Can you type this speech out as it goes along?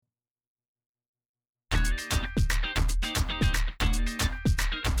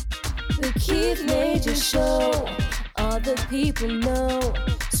Keith Major Show. All the people know.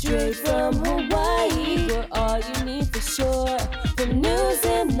 Straight from Hawaii, we're all you need for sure. From news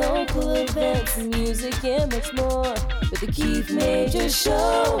and local events, music and much more. With the Keith Major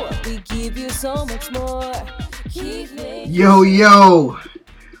Show, we give you so much more. Keith Major Yo.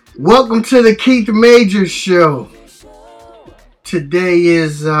 Welcome to the Keith Major Show. Today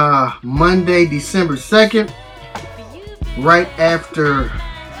is Monday, December 2nd, right after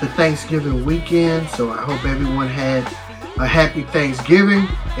the Thanksgiving weekend. So I hope everyone had a happy Thanksgiving.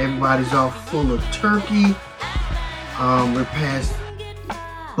 Everybody's all full of turkey. We're past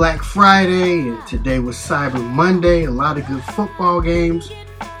Black Friday, and today was Cyber Monday. A lot of good football games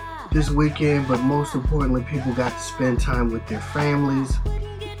this weekend, but most importantly, people got to spend time with their families.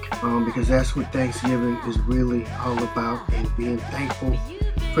 Because that's what Thanksgiving is really all about, and being thankful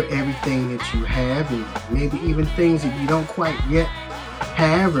for everything that you have, and maybe even things that you don't quite yet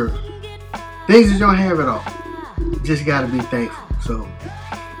have, or things that you don't have at all. You just got to be thankful. So,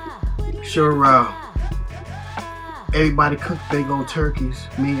 sure, everybody cooked big old turkeys.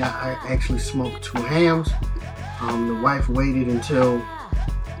 Me, I actually smoked 2 hams. The wife waited until,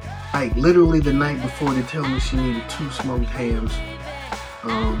 like, literally the night before to tell me she needed 2 smoked hams.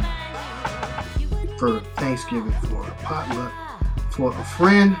 For Thanksgiving, for a potluck for a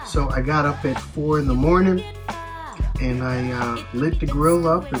friend. So I got up at 4 in the morning and I lit the grill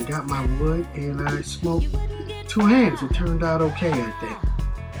up and got my wood and I smoked 2 hams. It turned out okay, I think.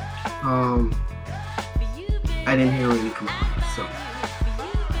 I didn't hear any complaints. So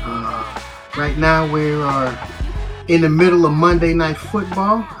right now we are in the middle of Monday Night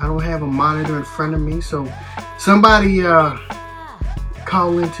Football. I don't have a monitor in front of me, so somebody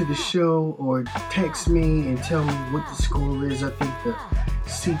call into the show or text me and tell me what the score is. I think the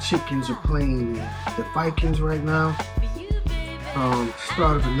Sea Chickens are playing the Vikings right now.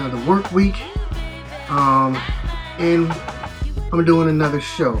 Start of another work week. And I'm doing another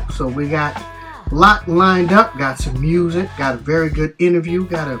show. So we got a lot lined up. Got some music. Got a very good interview.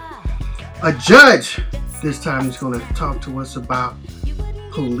 Got a judge this time is going to talk to us about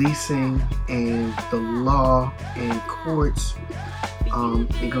policing and the law and courts.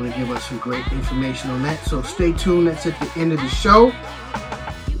 They're going to give us some great information on that. So stay tuned. That's at the end of the show.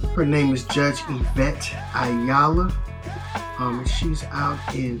 Her name is Judge Yvette Ayala. And she's out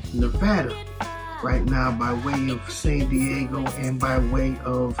in Nevada right now by way of San Diego and by way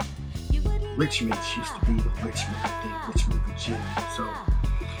of Richmond. She used to be in Richmond, I think. Richmond, Virginia. So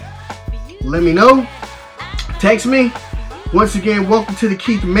let me know. Text me. Once again, welcome to the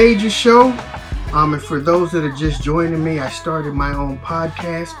Keith Major Show. And for those that are just joining me, I started my own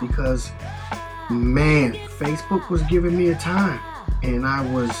podcast because, man, Facebook was giving me a time. And I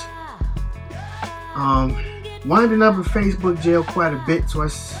was winding up in Facebook jail quite a bit. So I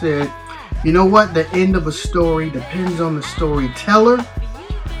said, you know what? The end of a story depends on the storyteller.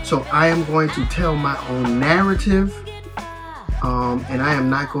 So I am going to tell my own narrative. And I am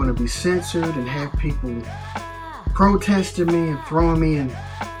not going to be censored and have people protesting me and throwing me in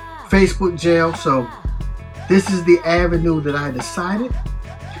Facebook jail. So this is the avenue that I decided.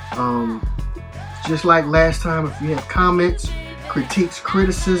 Just like last time, if you have comments, critiques,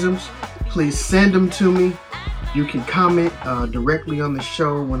 criticisms, please send them to me. You can comment directly on the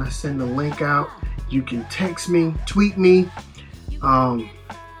show when I send the link out. You can text me, tweet me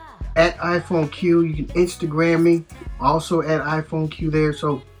at iPhone Q. You can Instagram me, also at iPhone Q there.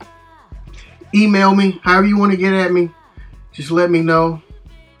 So email me, however you want to get at me. Just let me know.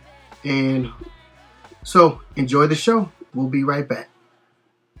 And so, enjoy the show. We'll be right back.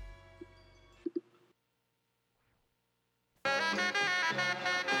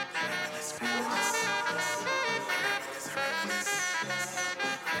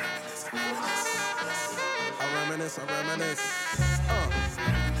 I reminisce.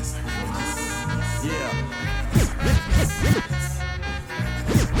 Yeah.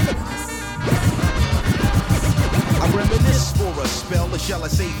 I reminisce for a spell, or shall I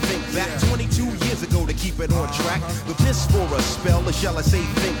say think back 22 years ago to keep it on track. With this for a spell, or shall I say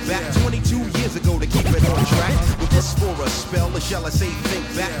think back 22 years ago to keep it on track. With this for a spell, or shall I say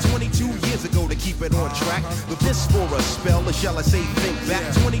think back 22 years ago to keep it on track. With this for a spell, or shall I say think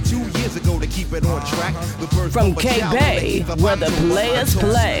back 22 years ago to keep it on track. From K-Bay, where the players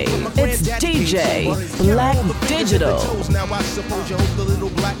play, it's DJ Black Digital. Now I suppose you hope the little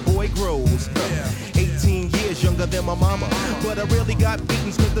black boy grows. 18 years younger than my mama, but but I really got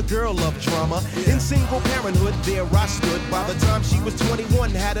beatings cause the girl loved drama. In single parenthood, there I stood. By the time she was 21,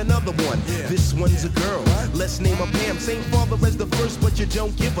 had another one. This one's a girl, let's name her Pam. Same father as the first, but you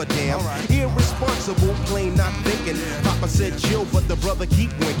don't give a damn. Irresponsible, plain not thinking. Papa said chill, but the brother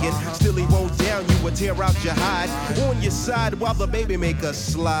keep winking. Still he won't down, you would tear out your hide. On your side while the baby make a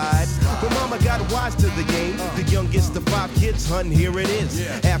slide. But mama got wise to the game. The youngest of 5 kids, hun, here it is.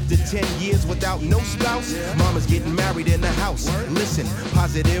 After 10 years without no spouse, mama's getting married in the house. Listen,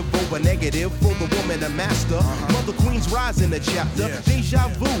 positive over negative for the woman a master. Mother Queen's rise in the chapter. Deja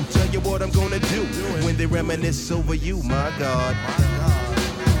vu, tell you what I'm gonna do when they reminisce over you, my God.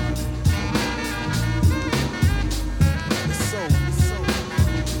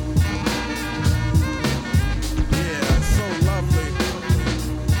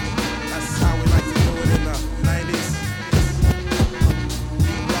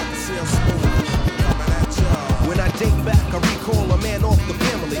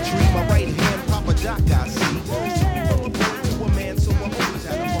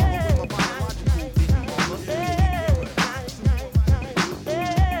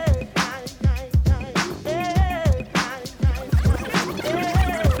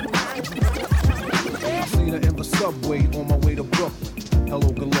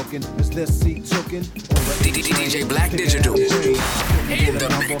 DJ Black Digital in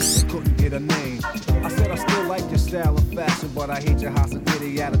the mix. Couldn't get a name. I said I still like your style and fashion, but I hate your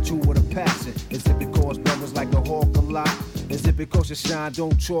hospitality attitude with a passion. Is it because brothers like to hawk a lot? Is it because your shine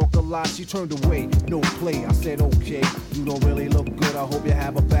don't chalk a lot? She turned away, no play. I said okay, you don't really look good. I hope you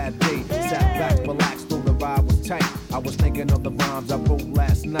have a bad day. Sat back, relaxed, though the vibe was tight. I was thinking of the rhymes I wrote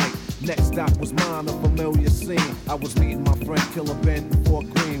last night. Next stop was mine, a familiar scene. I was meeting my friend Killer Ben before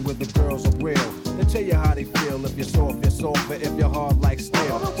Green, where the girls are real. They tell you how they feel. If you're soft, you're soft, but if you're hard like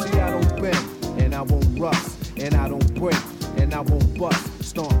steel. See, I don't bend, and I won't rust, and I don't break, and I won't bust.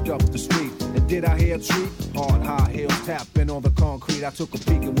 Stomped up the street, and did I hear a treat? Hard high heels tapping on the concrete. I took a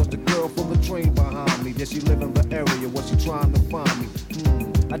peek, and was the girl from the train behind me? Did she live in the area? Was she trying to find me?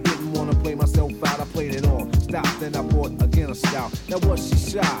 I didn't want to play myself out, I played it all. Stopped, then I bought again a stout. Now was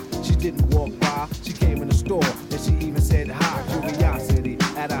she shy? She didn't walk by. She came in the store, and she even said hi. Curiosity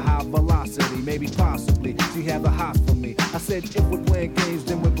at a high velocity, maybe possibly she had the hot for me. I said if we're playing games,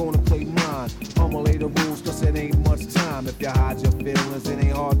 then we're gonna play mine. I'ma lay the rules, cause it ain't much time. If you hide your feelings, it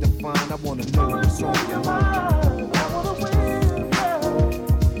ain't hard to find. I wanna know what's on your mind. I wanna win,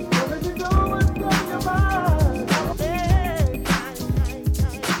 what are you doing on your mind?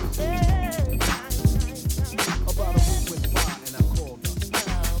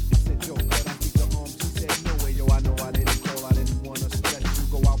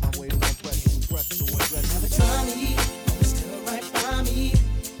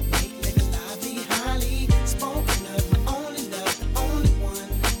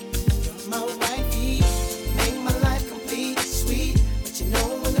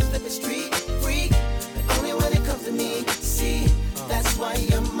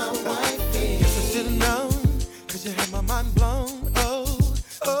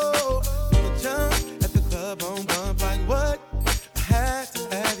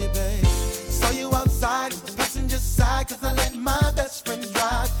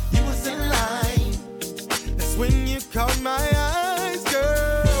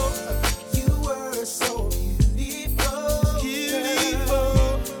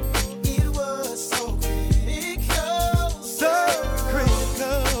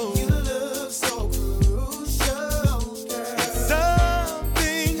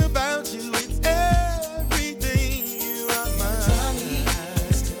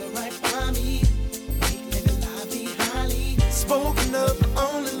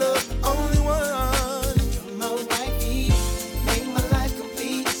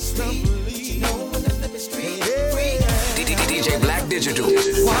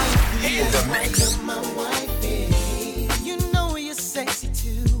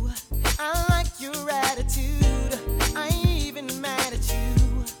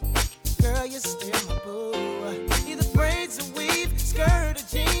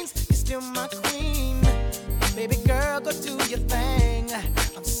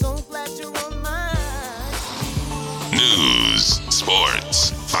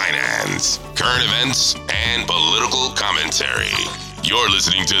 You're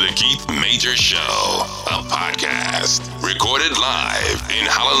listening to The Keith Major Show, a podcast recorded live in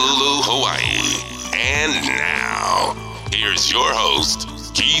Honolulu, Hawaii. And now, here's your host,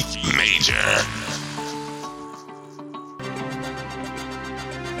 Keith Major.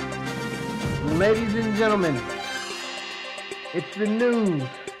 Ladies and gentlemen, it's the news,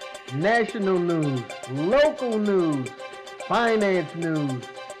 national news, local news, finance news,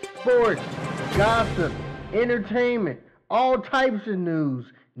 sports, gossip, entertainment, all types of news.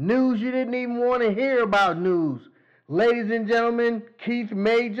 News you didn't even want to hear about news. Ladies and gentlemen, Keith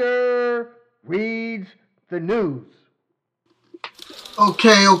Major reads the news.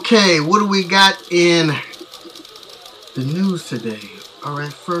 Okay, what do we got in the news today? All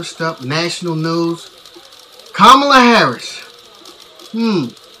right, first up, national news. Kamala Harris.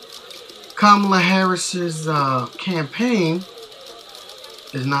 Kamala Harris's campaign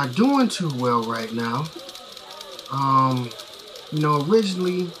is not doing too well right now.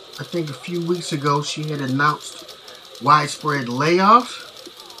 Originally, I think a few weeks ago, she had announced widespread layoffs.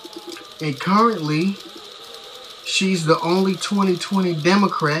 And currently, she's the only 2020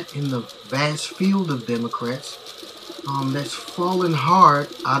 Democrat in the vast field of Democrats that's fallen hard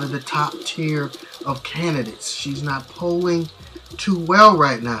out of the top tier of candidates. She's not polling too well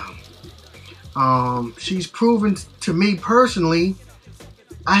right now. She's proven to me personally,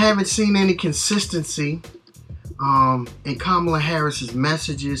 I haven't seen any consistency in Kamala Harris's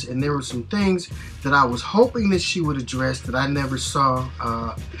messages, and there were some things that I was hoping that she would address that I never saw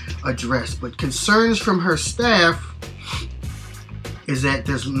addressed. But concerns from her staff is that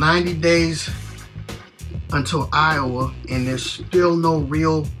there's 90 days until Iowa, and there's still no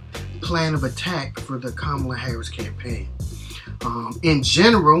real plan of attack for the Kamala Harris campaign. In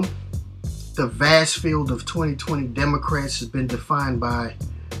general, the vast field of 2020 Democrats has been defined by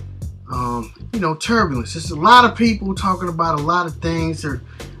turbulence. There's a lot of people talking about a lot of things.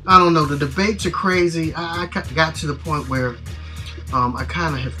 I don't know. The debates are crazy. I got to the point where I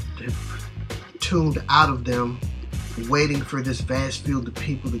kind of have tuned out of them, waiting for this vast field of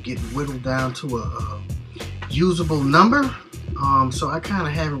people to get whittled down to a usable number. So I kind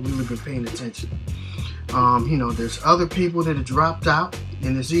of haven't really been paying attention. There's other people that have dropped out,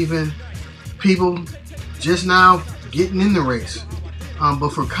 and there's even people just now getting in the race. But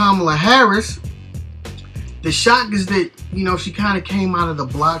for Kamala Harris, the shock is that, she kind of came out of the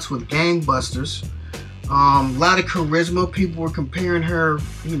blocks with gangbusters. A lot of charisma. People were comparing her,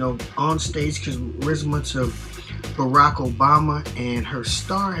 on stage charisma to Barack Obama, and her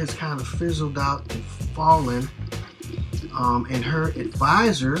star has kind of fizzled out and fallen. And her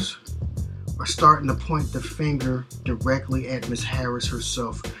advisors are starting to point the finger directly at Ms. Harris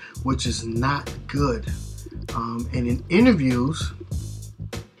herself, which is not good. And in interviews,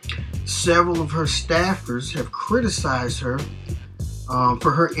 several of her staffers have criticized her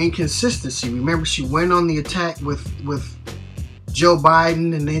for her inconsistency. Remember, she went on the attack with Joe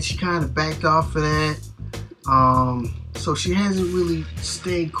Biden, and then she kind of backed off of that. So she hasn't really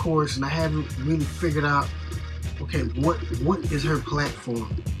stayed course, and I haven't really figured out, okay, what is her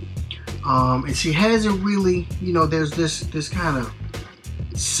platform? And she hasn't really, there's this kind of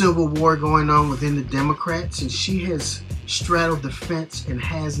civil war going on within the Democrats, and she has straddled the fence and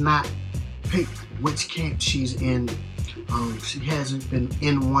has not picked which camp she's in. She hasn't been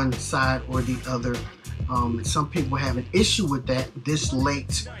in one side or the other. And some people have an issue with that this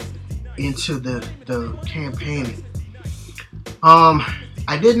late into the campaigning.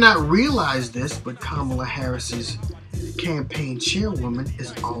 I did not realize this, but Kamala Harris's campaign chairwoman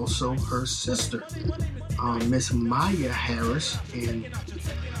is also her sister, Miss Maya Harris, and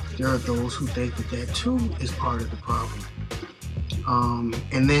there are those who think that too is part of the problem.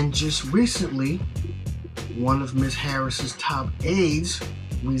 And then just recently, one of Miss Harris's top aides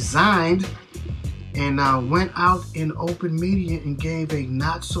resigned and went out in open media and gave a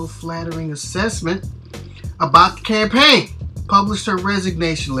not so flattering assessment about the campaign. Published her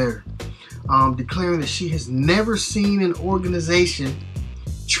resignation letter, declaring that she has never seen an organization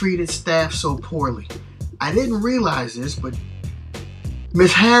treated staff so poorly. I didn't realize this, but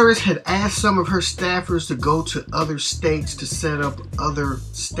Ms. Harris had asked some of her staffers to go to other states to set up other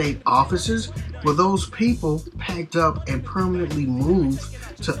state offices. Well, those people packed up and permanently moved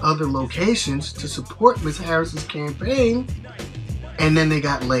to other locations to support Ms. Harris's campaign, and then they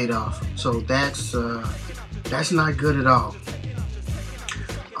got laid off. So that's not good at all.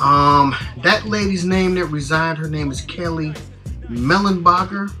 That lady's name that resigned, her name is Kelly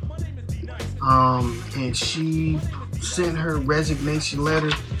Mellenbacher, and she sent her resignation letter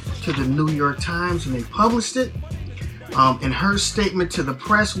to the New York Times, and they published it. And her statement to the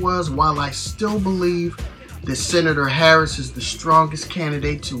press was, while I still believe that Senator Harris is the strongest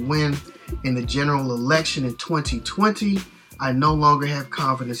candidate to win in the general election in 2020, I no longer have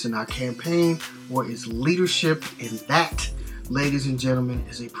confidence in our campaign or its leadership, and that, ladies and gentlemen,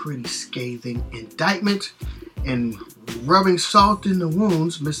 is a pretty scathing indictment. And rubbing salt in the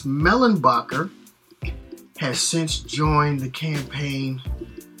wounds, Ms. Mellenbacher has since joined the campaign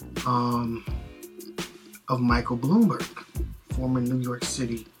of Michael Bloomberg. former New York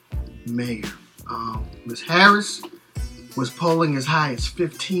City mayor. Ms. Harris was polling as high as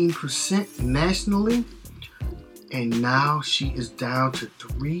 15% nationally, and now she is down to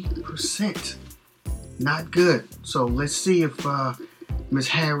 3%. Not good. So let's see if Ms.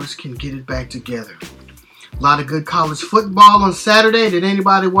 Harris can get it back together. A lot of good college football on Saturday. Did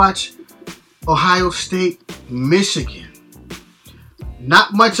anybody watch Ohio State, Michigan?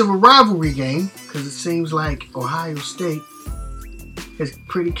 Not much of a rivalry game, because it seems like Ohio State has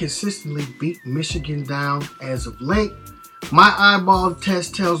pretty consistently beat Michigan down as of late. My eyeball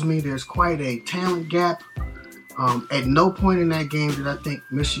test tells me there's quite a talent gap. At no point in that game did I think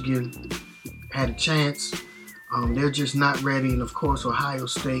Michigan had a chance. They're just not ready. And of course, Ohio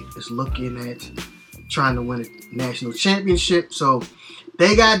State is looking at trying to win a national championship. So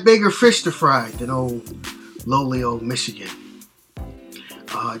they got bigger fish to fry than lowly old Michigan.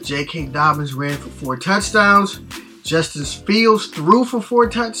 J.K. Dobbins ran for 4 touchdowns. Justin Fields threw for 4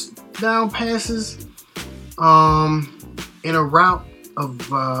 touchdown passes in a rout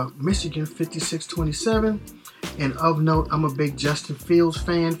of Michigan 56-27. And of note, I'm a big Justin Fields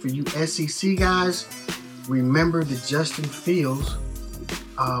fan. For you SEC guys, remember that Justin Fields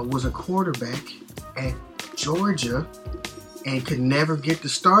was a quarterback at Georgia and could never get the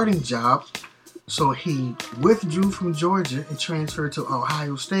starting job. So he withdrew from Georgia and transferred to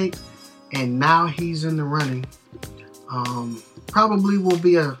Ohio State. And now he's in the running. Probably will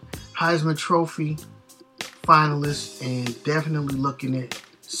be a Heisman Trophy finalist and definitely looking at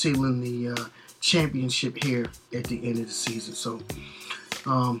sealing the championship here at the end of the season. So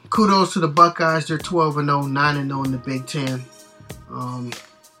kudos to the Buckeyes. They're 12-0, 9-0 in the Big Ten. And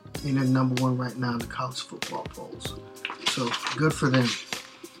they're number 1 right now in the college football polls. So good for them.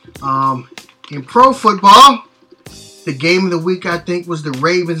 In pro football, the game of the week, I think, was the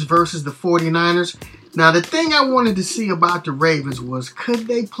Ravens versus the 49ers. Now, the thing I wanted to see about the Ravens was, could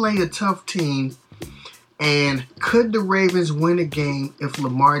they play a tough team? And could the Ravens win a game if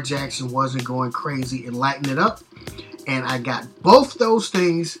Lamar Jackson wasn't going crazy and lighting it up? And I got both those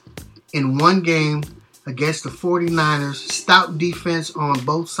things in one game against the 49ers. Stout defense on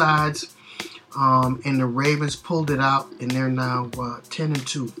both sides. And the Ravens pulled it out, and they're now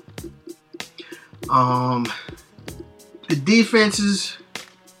 10-2. The defenses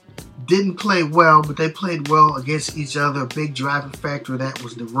didn't play well, but they played well against each other. A big driving factor of that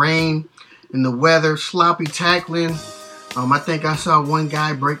was the rain and the weather, sloppy tackling. I think I saw one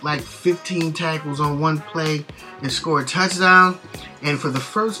guy break like 15 tackles on one play and score a touchdown. And for the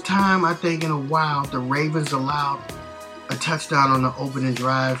first time, I think in a while, the Ravens allowed a touchdown on the opening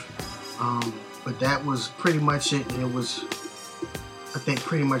drive. But that was pretty much it. And it was, I think,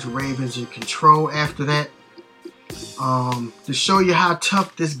 pretty much Ravens in control after that. To show you how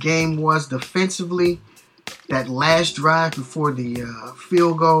tough this game was defensively, that last drive before the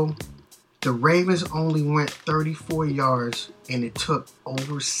field goal, the Ravens only went 34 yards, and it took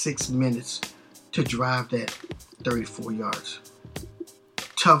over 6 minutes to drive that 34 yards.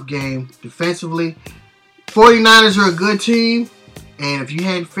 Tough game defensively. 49ers are a good team, and if you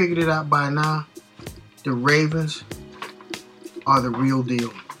hadn't figured it out by now, the Ravens are the real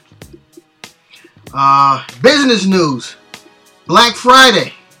deal. Business news. Black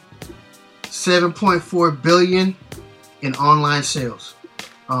Friday. $7.4 billion in online sales.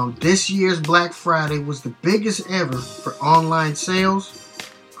 This year's Black Friday was the biggest ever for online sales.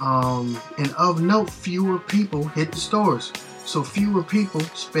 And of note, fewer people hit the stores. So fewer people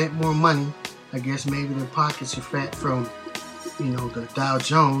spent more money. I guess maybe their pockets are fat from, the Dow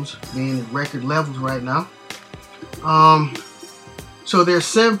Jones being at record levels right now. So there's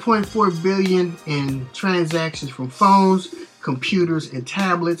 7.4 billion in transactions from phones, computers, and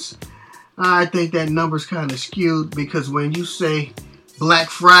tablets. I think that number's kind of skewed because when you say Black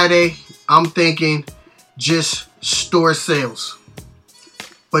Friday, I'm thinking just store sales.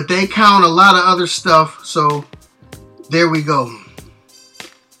 But they count a lot of other stuff, so there we go.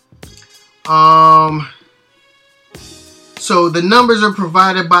 So the numbers are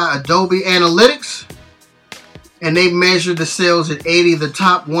provided by Adobe Analytics, and they measure the sales at 80 of the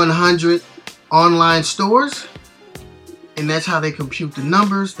top 100 online stores. And that's how they compute the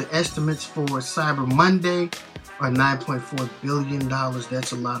numbers. The estimates for Cyber Monday are $9.4 billion.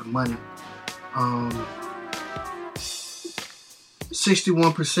 That's a lot of money.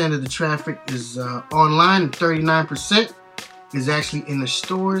 61% of the traffic is online, and 39% is actually in the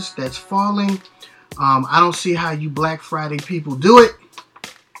stores. That's falling. I don't see how you Black Friday people do it.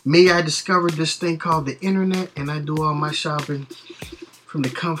 Me, I discovered this thing called the internet, and I do all my shopping from the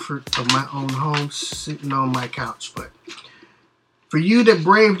comfort of my own home, sitting on my couch. But for you that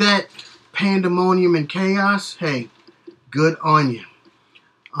brave that pandemonium and chaos, hey, Good on you.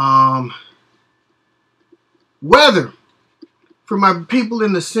 Weather. For my people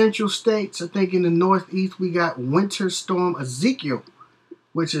in the central states, I think in the northeast, we got Winter Storm Ezekiel,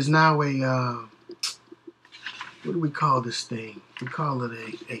 which is now a, what do we call this thing? We call it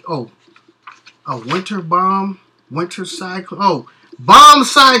a winter bomb, winter cyclone. Oh, bomb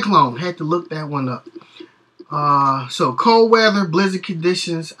cyclone. Had to look that one up. So cold weather, blizzard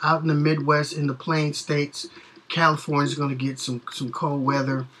conditions out in the Midwest, in the Plain States. California's going to get some cold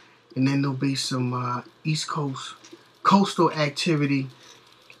weather, and then there'll be some East Coast coastal activity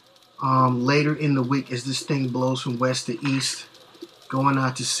later in the week as this thing blows from west to east, going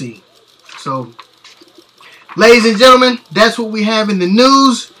out to sea. So, ladies and gentlemen, that's what we have in the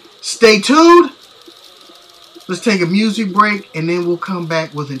news. Stay tuned. Let's take a music break, and then we'll come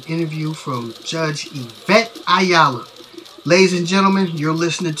back with an interview from Judge Yvette Ayala. Ladies and gentlemen, you're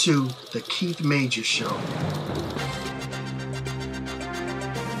listening to The Keith Major Show.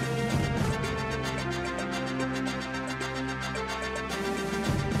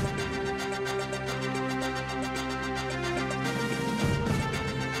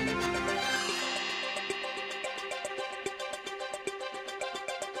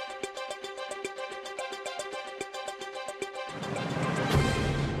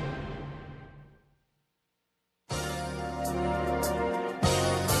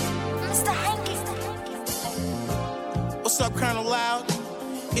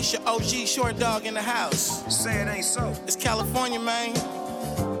 It's your OG short dog in the house. Say it ain't so. It's California, man.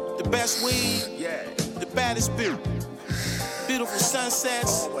 The best weed, Yeah. the baddest beer. Beautiful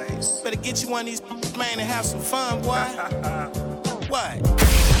sunsets. Always. Better get you one of these, man, and have some fun, boy. What?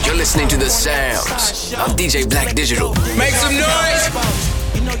 You're listening to the sounds of DJ Black Digital. Make some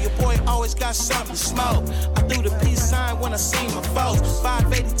noise! You know your boy always got something to smoke. I threw the peace sign when I seen my folks.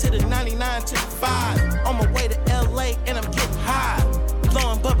 580 to the 99 to the 5. On my way to LA and I'm getting high.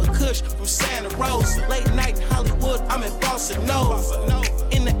 Blowing Bubba Kush from Santa Rosa. Late night in Hollywood, I'm in Bossa Nova.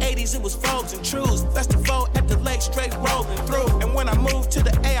 In the 80s, it was Vogues and Trues. That's the Vogue at the lake, straight rolling through. And when I moved to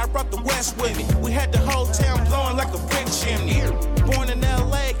the A, I brought the West with me. We had the whole town blowing like a brick chimney. Born in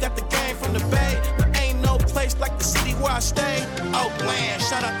LA, got the game from the Bay. But ain't no place like the city where I stay. Oakland,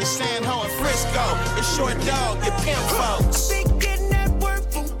 shout out to San Ho and Frisco. It's Short Dog, your pimp folks.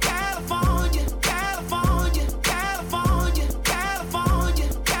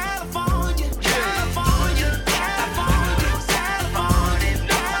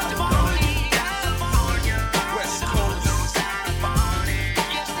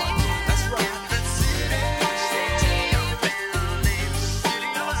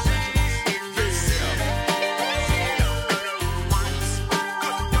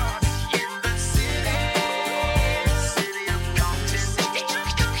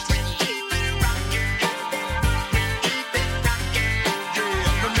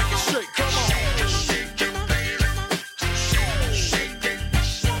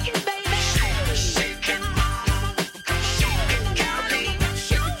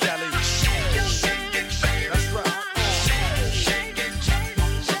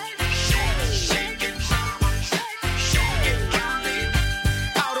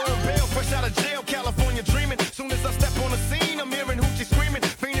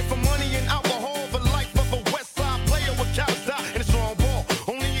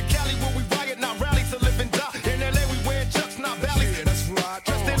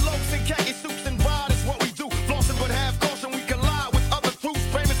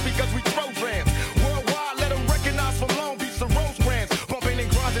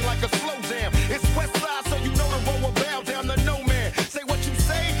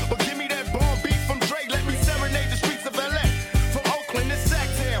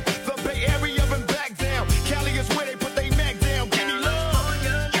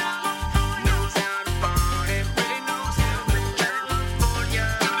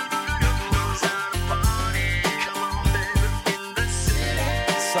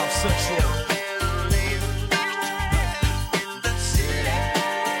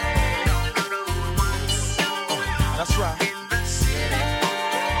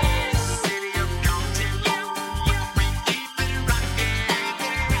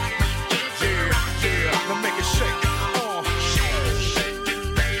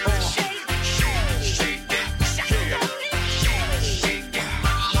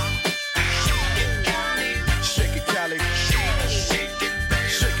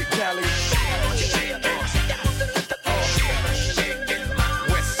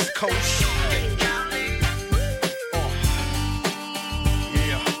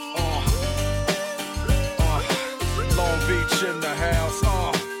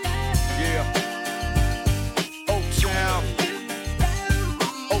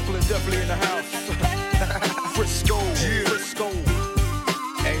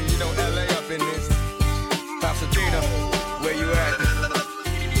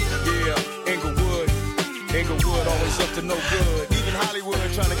 It's up to no good. Even Hollywood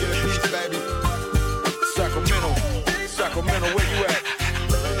trying to get a piece, baby. Sacramento, where you at?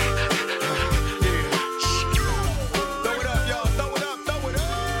 Throw it up, y'all. Throw it up.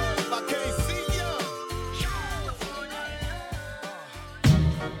 I can't see ya.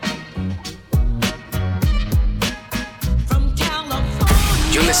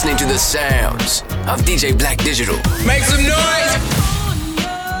 You're listening to the sounds of DJ Black Digital. Make some noise!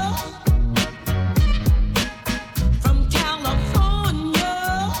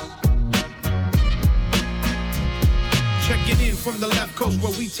 From the left coast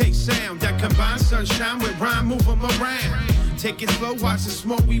where we take sound that combines sunshine with rhyme, move 'em around. Take it slow, watch the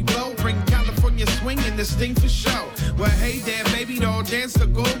smoke we blow. Bring California swing and this thing for show. Well, hey there, baby, don't dance the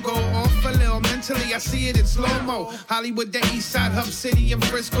go-go. Off a little mentally, I see it in slow-mo. Hollywood, the east side, hub city, and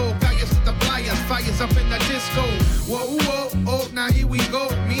Frisco. Calles at the playas, fires up in the disco. Whoa, oh, now here we go.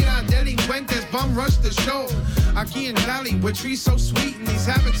 Mira, delincuentes, bum rush the show. Aquí in Cali, where trees so sweet, and these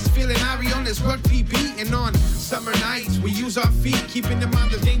habits is feeling airy on this rugby beat. And on summer nights, we use our feet, keeping in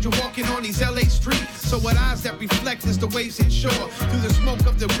mind the danger walking on these LA streets. So what eyes that reflect is the waves in shore. Through the smoke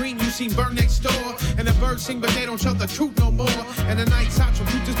of the green, you see burn next door. And the birds sing, but they don't tell the truth no more. And the night's hot, so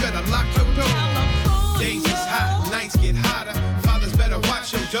you just better lock your door. Days is hot, nights get hotter. Fathers better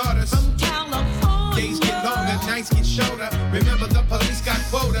watch your daughters. Days get longer, nights get shorter. Remember the police got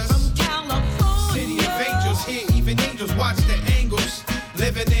quotas. City of angels, here even angels watch the angles.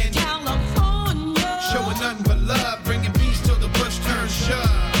 Living in California, showing nothing but love, bringing peace till the push turns shove.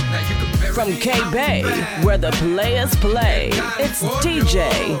 From K-Bay, where the players play, it's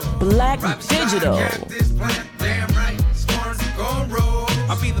DJ Black Digital.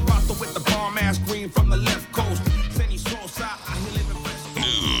 I'll be the bottle with the bomb ass green from the left coast.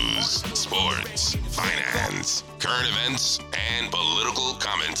 News, sports, finance, current events, and political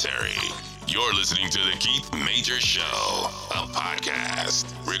commentary. You're listening to The Keith Major Show, a podcast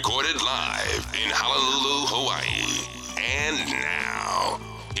recorded live in Honolulu, Hawaii. And now,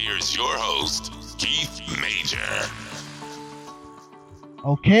 here's your host, Keith Major.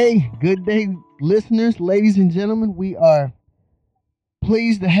 Okay, good day, listeners, ladies and gentlemen. We are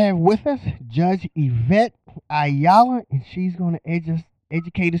pleased to have with us Judge Yvette Ayala, and she's going to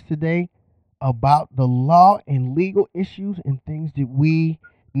educate us today about the law and legal issues and things that we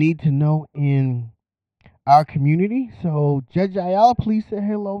need to know in our community. So, Judge Ayala, please say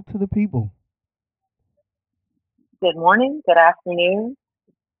hello to the people. Good morning, good afternoon.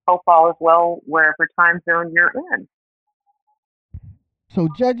 Hope all is well wherever time zone you're in. So,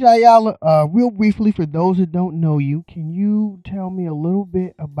 Judge Ayala, real briefly, for those that don't know you, can you tell me a little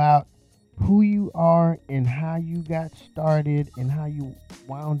bit about who you are and how you got started and how you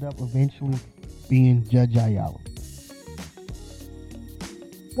wound up eventually being Judge Ayala?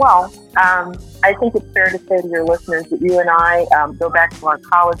 Well, I think it's fair to say to your listeners that you and I go back to our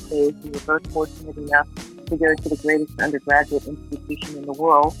college days. We were both fortunate enough to go to the greatest undergraduate institution in the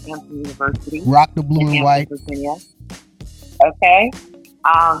world, Hampton University. Rock the blue and white. Virginia. Okay.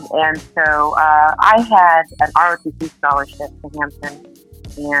 And so I had an ROTC scholarship to Hampton,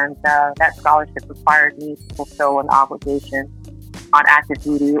 and that scholarship required me to fulfill an obligation on active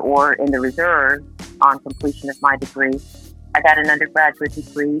duty or in the reserve on completion of my degree. I got an undergraduate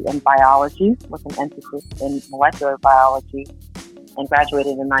degree in biology with an emphasis in molecular biology and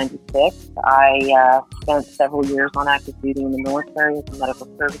graduated in '96. I spent several years on active duty in the military as a medical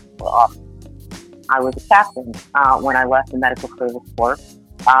service corps officer. I was a captain when I left the medical service corps.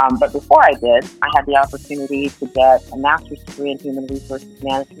 But before I did, I had the opportunity to get a master's degree in human resources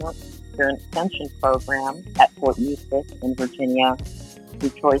management through an extension program at Fort Eustis in Virginia,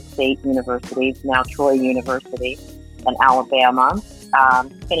 Detroit State University, now Troy University in Alabama.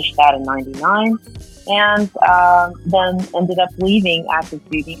 Finished that in '99, and then ended up leaving active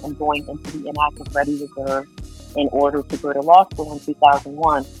duty and going into the inactive ready reserve in order to go to law school in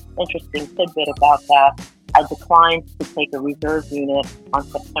 2001. Interesting tidbit about that. I declined to take a reserve unit on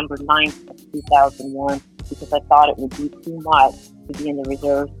September 9th of 2001 because I thought it would be too much to be in the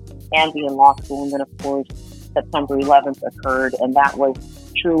reserves and be in law school. And then, of course, September 11th occurred, and that was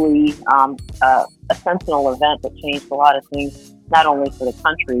truly a sentinel event that changed a lot of things, not only for the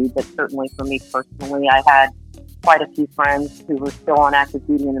country, but certainly for me personally. I had quite a few friends who were still on active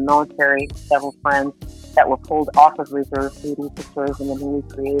duty in the military, several friends that were pulled off of reserve duty to serve in the newly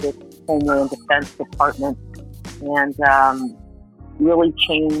created Homeland Defense Department, and really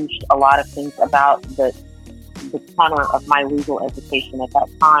changed a lot of things about the tenor of my legal education at that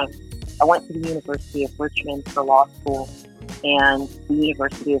time. I went to the University of Richmond for law school, and the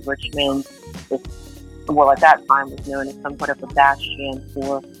University of Richmond at that time was known as somewhat of a bastion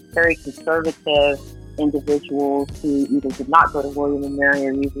for very conservative individuals who either did not go to William and Mary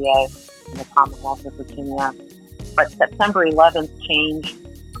or UVA in the Commonwealth of Virginia. But September 11th changed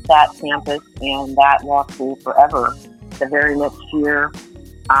that campus and that law school forever. The very next year,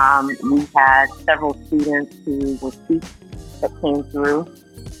 we had several students who were Sikhs that came through,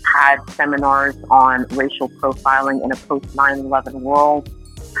 had seminars on racial profiling in a post-9/11 world,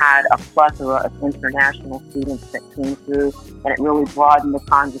 had a plethora of international students that came through, and it really broadened the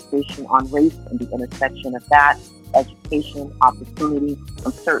conversation on race and the intersection of that, education, opportunity,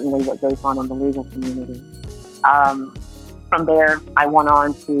 and certainly what goes on in the legal community. From there, I went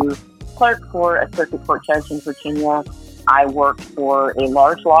on to clerk for a circuit court judge in Virginia. I worked for a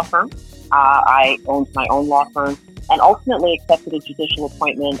large law firm. I owned my own law firm and ultimately accepted a judicial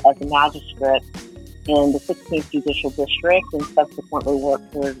appointment as a magistrate in the 16th Judicial District and subsequently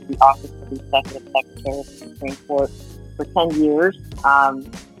worked for the Office of the Executive Secretary of the Supreme Court for 10 years,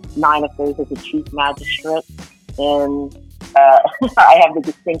 9 of those as a chief magistrate. And I have the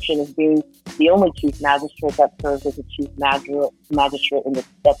distinction of being the only chief magistrate that served as a chief magistrate in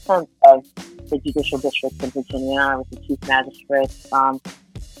the sense of the Judicial District in Virginia. I was the chief magistrate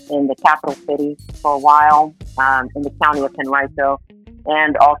in the capital city for a while, in the county of Henrico,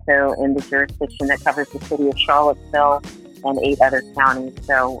 and also in the jurisdiction that covers the city of Charlottesville and 8 other counties.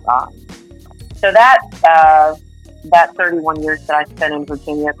 So that 31 years that I spent in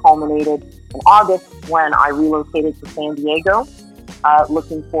Virginia culminated in August when I relocated to San Diego,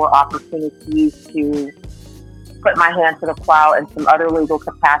 looking for opportunities to put my hand to the plow in some other legal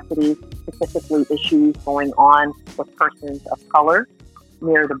capacities, specifically issues going on with persons of color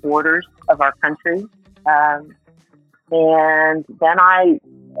near the borders of our country. And then I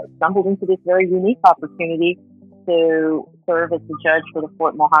stumbled into this very unique opportunity to serve as the judge for the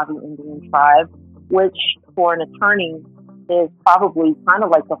Fort Mojave Indian Tribe, which for an attorney is probably kind of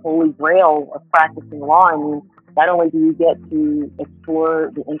like the holy grail of practicing law. I mean, not only do you get to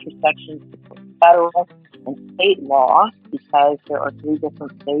explore the intersections between federal and state law, because there are 3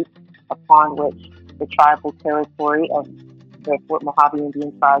 different states upon which the tribal territory of the Fort Mojave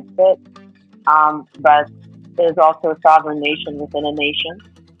Indian Tribe sits, but there's also a sovereign nation within a nation.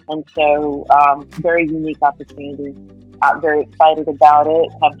 And so, very unique opportunity. Very excited about it.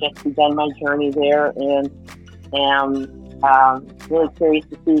 Have just begun my journey there and am really curious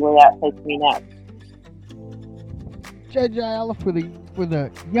to see where that takes me next. Judge Ayala, for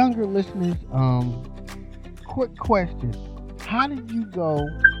the younger listeners, quick question. How did you go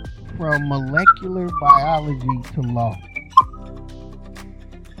from molecular biology to law?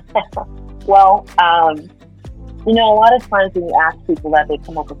 Well, a lot of times when you ask people that, they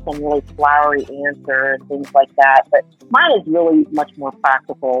come up with some really flowery answer and things like that. But mine is really much more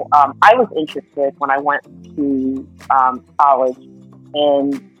practical. I was interested when I went to college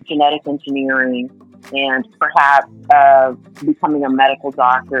in genetic engineering and perhaps becoming a medical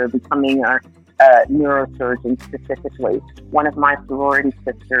doctor, becoming a neurosurgeon specifically. One of my sorority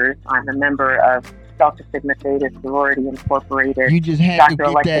sisters, I'm a member of Delta Sigma Theta Sorority Incorporated. You just had Dr. to get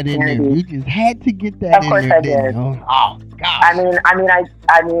Alexa that in Kennedy. there. You just had to get that of course in there. I did. Oh gosh.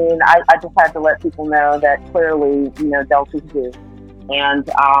 I just had to let people know that clearly, Deltas do. And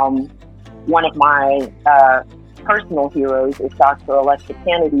one of my personal heroes is Dr. Alexa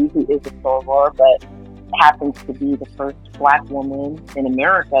Kennedy, who is a soror, but happens to be the first Black woman in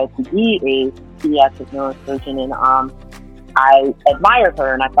America to be a pediatric neurosurgeon. And I admired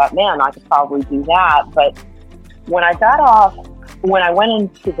her, and I thought, man, I could probably do that. But when I went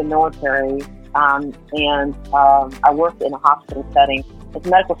into the military, and I worked in a hospital setting as a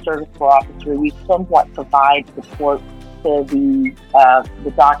medical service corps officer, we somewhat provide support to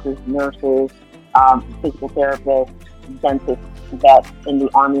the doctors, nurses, physical therapists, dentists, vets in the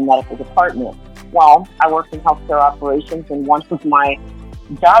Army Medical Department. Well, I worked in healthcare operations, and one of my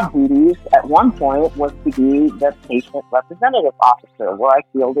job duties at one point was to be the patient representative officer, where I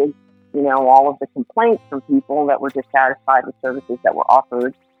fielded, all of the complaints from people that were dissatisfied with services that were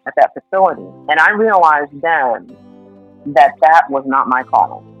offered at that facility. And I realized then that was not my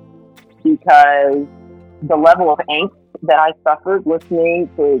calling, because the level of angst that I suffered listening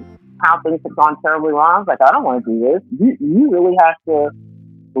to how things had gone terribly wrong, I was like, I don't want to do this. You really have to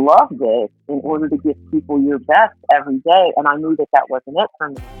love this in order to give people your best every day. And I knew that wasn't it for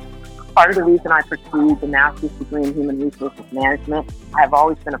me. Part of the reason I pursued the master's degree in human resources management, I've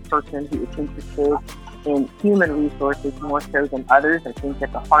always been a person who is interested in human resources more so than others. I think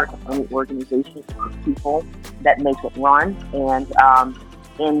at the heart of any organization is the people that make it run. And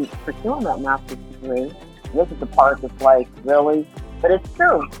in pursuing that master's degree, this is the part that's like, really? But it's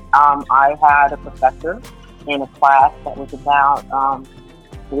true. I had a professor in a class that was about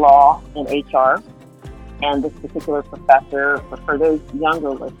law and HR. And this particular professor, for those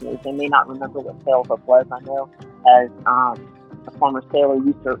younger listeners, they may not remember what sailhook was. I know as a former sailor,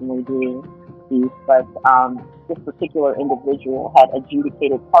 you certainly do, Steve, but this particular individual had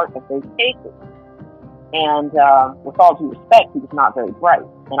adjudicated part of those cases. And with all due respect, he was not very bright.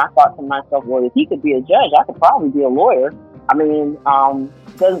 And I thought to myself, well, if he could be a judge, I could probably be a lawyer. I mean,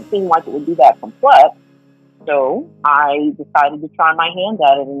 doesn't seem like it would be that complex. So I decided to try my hand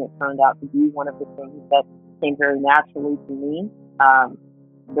at it, and it turned out to be one of the things that came very naturally to me.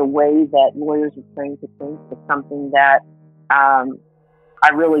 The way that lawyers are trained to think is something that I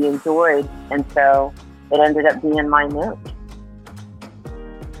really enjoyed, and so it ended up being my niche.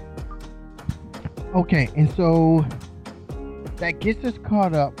 Okay, and so that gets us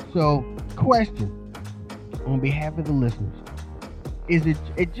caught up. So, question on behalf of the listeners.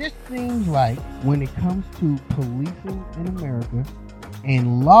 It just seems like when it comes to policing in America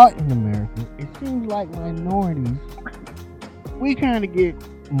and law in America, it seems like minorities, we kind of get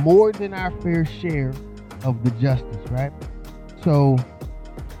more than our fair share of the justice, right? So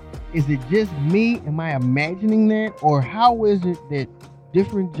is it just me? Am I imagining that? Or how is it that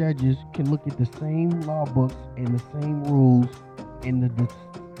different judges can look at the same law books and the same rules, and the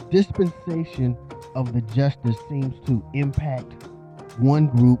dispensation of the justice seems to impact one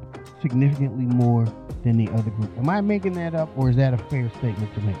group significantly more than the other group? Am I making that up, or is that a fair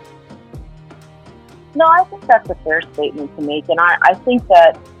statement to make? No, I think that's a fair statement to make, and I think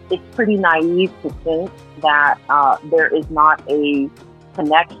that it's pretty naive to think that there is not a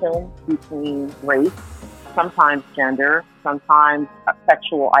connection between race, sometimes gender, sometimes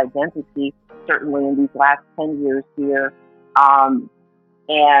sexual identity, certainly in these last 10 years here,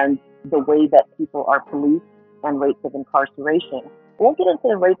 and the way that people are policed and rates of incarceration. I won't get into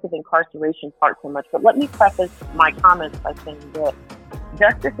the rates of incarceration part so much, but let me preface my comments by saying that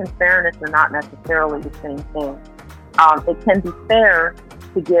justice and fairness are not necessarily the same thing. It can be fair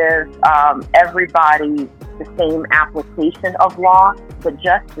to give everybody the same application of law, but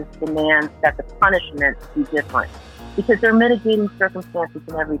justice demands that the punishment be different because there are mitigating circumstances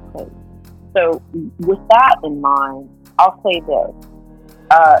in every case. So with that in mind, I'll say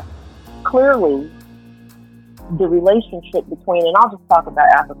this. Clearly, the relationship between, and I'll just talk about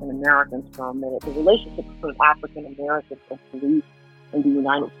African Americans for a minute, the relationship between African Americans and police in the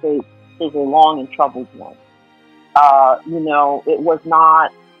United States is a long and troubled one. It was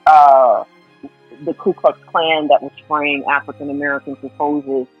not the Ku Klux Klan that was spraying African Americans with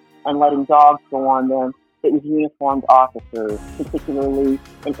hoses and letting dogs go on them. It was uniformed officers, particularly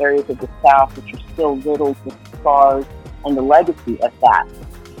in areas of the South, which are still riddled with the scars and the legacy of that.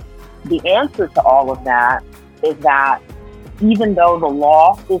 The answer to all of that is that even though the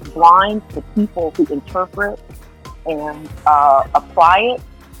law is blind, the people who interpret and apply it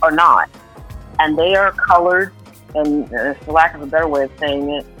are not. And they are colored, and for lack of a better way of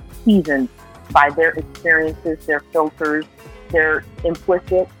saying it, seasoned by their experiences, their filters, their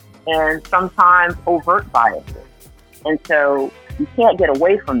implicit and sometimes overt biases. And so you can't get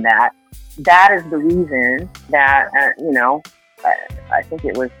away from that. That is the reason that, I think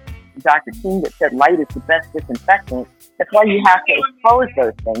it was Dr. King that said light is the best disinfectant. That's why you have to expose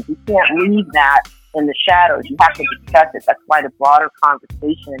those things. You can't leave that in the shadows. You have to discuss it. That's why the broader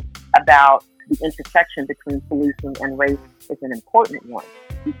conversation about the intersection between policing and race is an important one,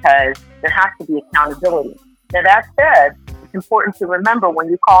 because there has to be accountability. Now, that said, it's important to remember when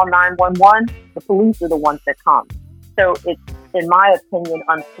you call 911, the police are the ones that come. So it's, in my opinion,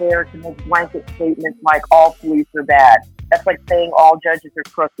 unfair to make blanket statements like all police are bad. That's like saying all judges are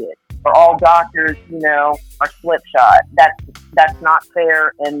crooked or all doctors, are slipshod. That's not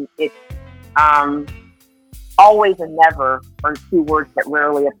fair, and it's always and never are two words that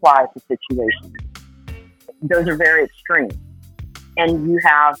rarely apply to situations. Those are very extreme. And you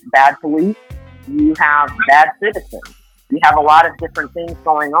have bad police, you have bad citizens, you have a lot of different things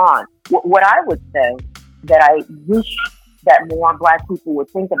going on. What I would say that I wish that more Black people would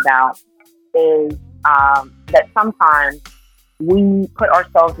think about is that sometimes we put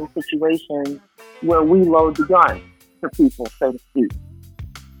ourselves in situations where we load the gun for people, so to speak.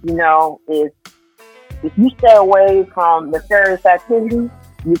 If you stay away from nefarious activities,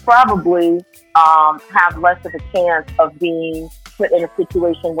 you probably have less of a chance of being put in a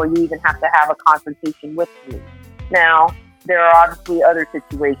situation where you even have to have a confrontation with police. Now, there are obviously other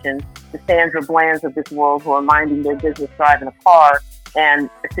situations, the Sandra Blands of this world who are minding their business driving a car, and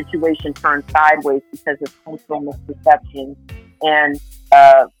a situation turns sideways because of cultural misperception and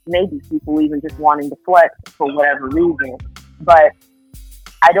maybe people even just wanting to flex for whatever reason. But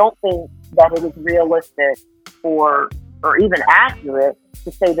I don't think that it is realistic or even accurate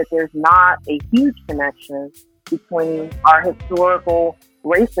to say that there's not a huge connection between our historical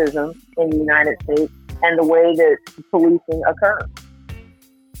racism in the United States and the way that policing occurs.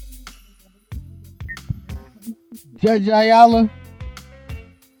 Judge Ayala,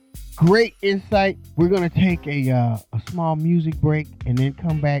 great insight. We're going to take a small music break and then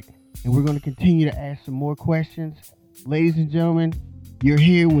come back, and we're going to continue to ask some more questions. Ladies and gentlemen, you're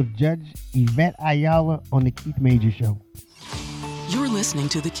here with Judge Yvette Ayala on The Keith Major Show. You're listening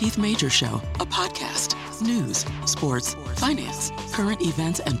to The Keith Major Show, a podcast. News, sports, finance, current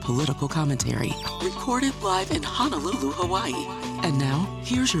events, and political commentary. Recorded live in Honolulu, Hawaii. And now,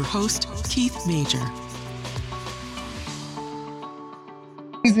 here's your host, Keith Major.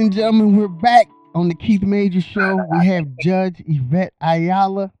 Ladies and gentlemen, we're back on The Keith Major Show. We have Judge Yvette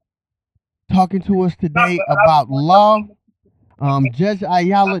Ayala talking to us today about law. Judge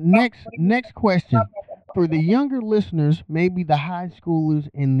Ayala, next question. For the younger listeners, maybe the high schoolers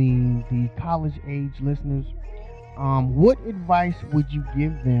and the college age listeners, what advice would you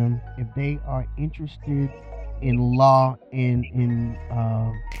give them if they are interested in law and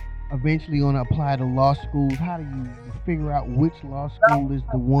eventually going to apply to law schools? How do you figure out which law school is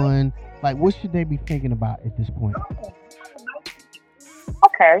the one? Like, what should they be thinking about at this point?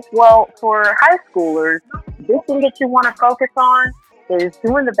 Okay, well, for high schoolers, the thing that you want to focus on is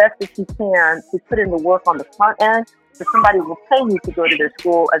doing the best that you can to put in the work on the front end so somebody will pay you to go to their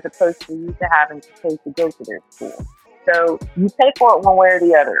school as opposed to you to having to pay to go to their school. So you pay for it one way or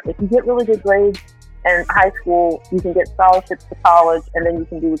the other. If you get really good grades in high school, you can get scholarships to college, and then you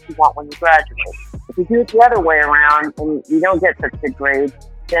can do what you want when you graduate. If you do it the other way around and you don't get such good grades,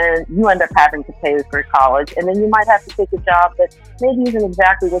 then you end up having to pay for college, and then you might have to take a job that maybe isn't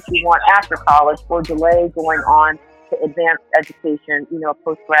exactly what you want after college, or delay going on to advanced education, a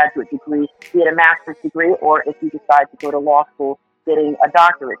postgraduate degree, be it a master's degree, or if you decide to go to law school, getting a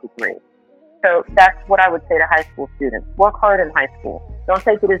doctorate degree. So that's what I would say to high school students. Work hard in high school. Don't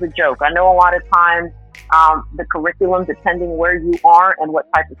take it as a joke. I know a lot of times the curriculum, depending where you are and what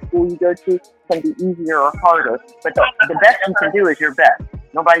type of school you go to, can be easier or harder. But the best you can do is your best.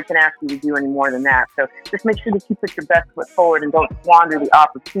 Nobody can ask you to do any more than that. So just make sure that you put your best foot forward and don't squander the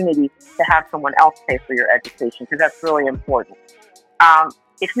opportunity to have someone else pay for your education, because that's really important.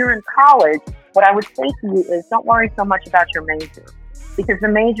 If you're in college, what I would say to you is don't worry so much about your major, because the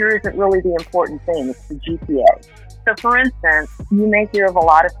major isn't really the important thing. It's the GPA. So, for instance, you may hear of a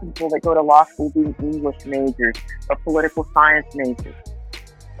lot of people that go to law school being English majors or political science majors.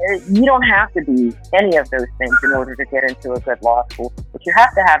 You don't have to be any of those things in order to get into a good law school. What you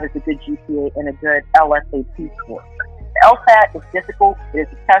have to have is a good GPA and a good LSAT score. The LSAT is difficult. It is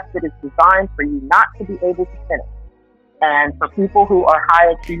a test that is designed for you not to be able to finish. And for people who are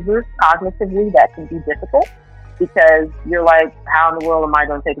high achievers, cognitively, that can be difficult, because you're like, how in the world am I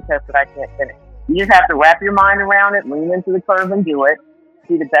going to take a test that I can't finish? You just have to wrap your mind around it, lean into the curve and do it.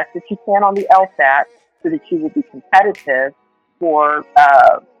 Do the best that you can on the LSAT so that you will be competitive for,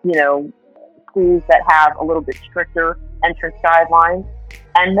 schools that have a little bit stricter entrance guidelines.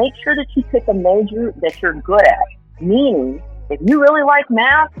 And make sure that you pick a major that you're good at. Meaning, if you really like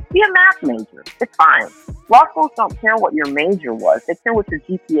math, be a math major. It's fine. Law schools don't care what your major was. They care what your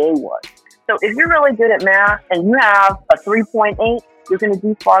GPA was. So if you're really good at math and you have a 3.8, you're going to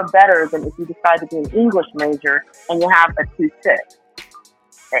do far better than if you decide to be an English major and you have a 2.6.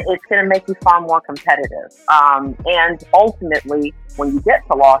 It's going to make you far more competitive. And ultimately, when you get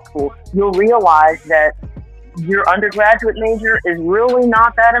to law school, you'll realize that your undergraduate major is really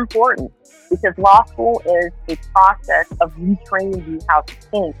not that important, because law school is a process of retraining you how to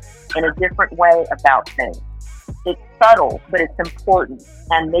think in a different way about things. It's subtle, but it's important,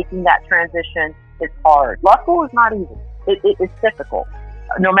 and making that transition is hard. Law school is not easy. It's difficult,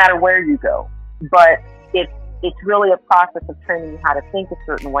 no matter where you go, but it's really a process of training you how to think a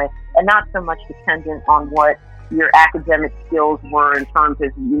certain way, and not so much dependent on what your academic skills were in terms of,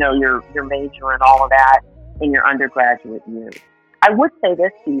 your major and all of that in your undergraduate years. I would say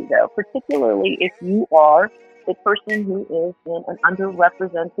this to you, though, particularly if you are a person who is in an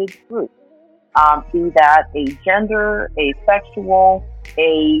underrepresented group, be that a gender, a sexual,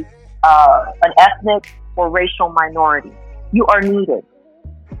 an ethnic or racial minority. You are needed,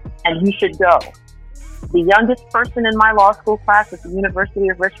 and you should go. The youngest person in my law school class at the University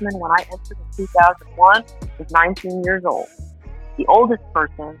of Richmond when I entered in 2001 was 19 years old. The oldest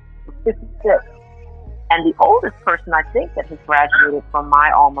person was 56. And the oldest person I think that has graduated from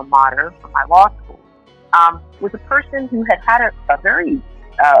my alma mater, from my law school, was a person who had a very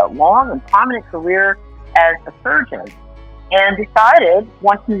long and prominent career as a surgeon, and decided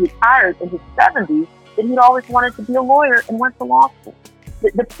once he retired in his 70s that he'd always wanted to be a lawyer and went to law school.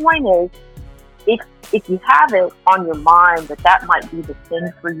 the point is, if you have it on your mind that might be the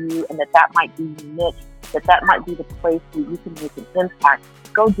thing for you, and that might be your niche, that might be the place where you can make an impact,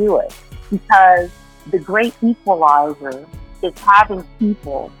 go do it. Because the great equalizer is having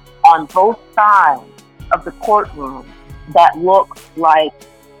people on both sides of the courtroom that look like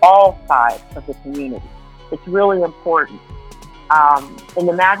all sides of the community. It's really important. In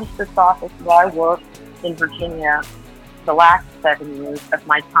the magistrate's office where I worked in Virginia, the last 7 years of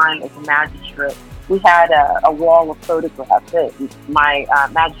my time as a magistrate, we had a wall of photographs. My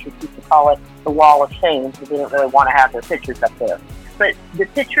magistrate used to call it the wall of shame because they didn't really want to have their pictures up there. But the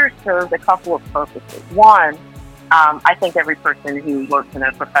pictures served a couple of purposes. One, I think every person who works in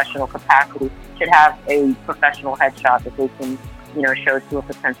a professional capacity should have a professional headshot that they can, show to a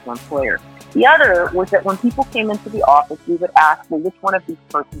potential employer. The other was that when people came into the office, we would ask, well, which one of these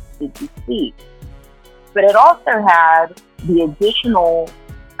persons did you see? But it also had the additional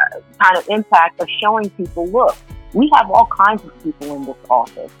kind of impact of showing people, look, we have all kinds of people in this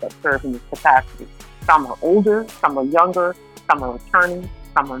office that serve in this capacity. Some are older, some are younger, some are attorneys,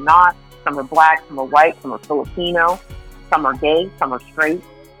 some are not, some are black, some are white, some are Filipino, some are gay, some are straight.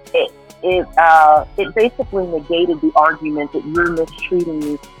 It basically negated the argument that you're mistreating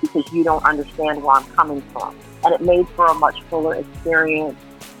me because you don't understand where I'm coming from. And it made for a much fuller experience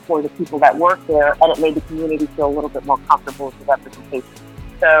for the people that work there, and it made the community feel a little bit more comfortable with the representation.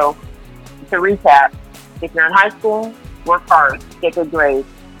 So, to recap, if you're in high school, work hard, get good grades,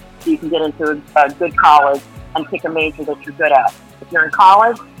 so you can get into a good college and pick a major that you're good at. If you're in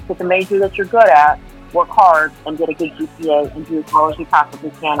college, pick a major that you're good at, work hard, and get a good GPA, and do as well as you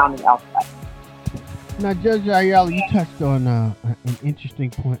possibly can on the outside. Now, Judge Ayala, you touched on an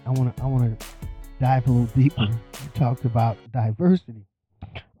interesting point. I want to dive a little deeper. You talked about diversity.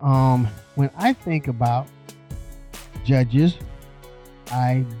 When I think about judges,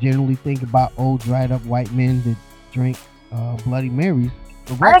 I generally think about old, dried up white men that drink Bloody Marys.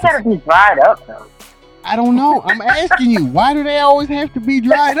 Why they gotta be dried up, though? I don't know. I'm asking you, why do they always have to be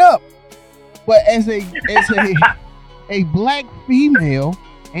dried up? But as a black female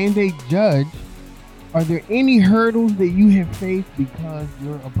and a judge, are there any hurdles that you have faced because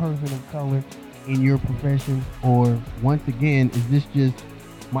you're a person of color in your profession? Or once again, is this just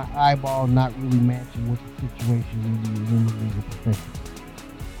my eyeball not really matching what the situation really is in the legal profession?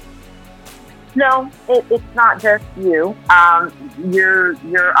 No, it's not just you.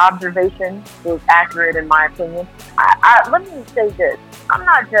 Your observation is accurate in my opinion. Let me say this. I'm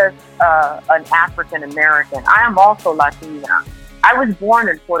not just an African American. I am also Latina. I was born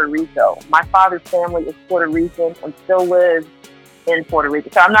in Puerto Rico. My father's family is Puerto Rican and still lives in Puerto Rico.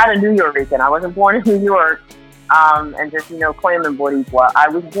 So I'm not a New Yorican. I wasn't born in New York and just, claiming Boricua. I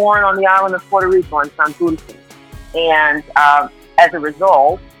was born on the island of Puerto Rico in Santurce. And as a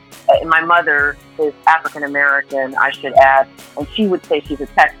result, my mother is African American, I should add, and she would say she's a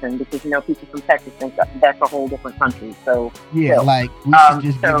Texan because people from Texas think that's a whole different country. So yeah, we should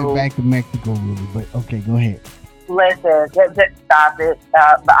just give it back to Mexico, really. But okay, go ahead. Listen, stop it.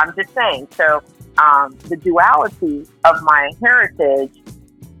 But I'm just saying. So the duality of my heritage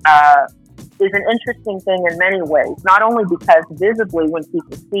is an interesting thing in many ways. Not only because visibly, when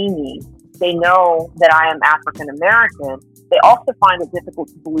people see me, they know that I am African American. They also find it difficult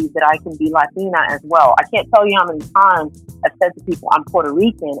to believe that I can be Latina as well. I can't tell you how many times I've said to people I'm Puerto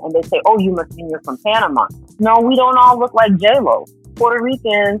Rican, and they say, "Oh, you must mean you're from Panama." No, we don't all look like J-Lo. Puerto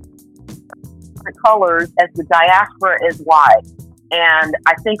Ricans, different colors as the diaspora is wide. And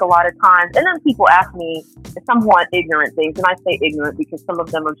I think a lot of times, and then people ask me somewhat ignorant things, and I say ignorant because some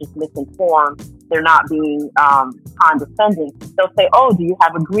of them are just misinformed. They're not being condescending. They'll say, "Oh, do you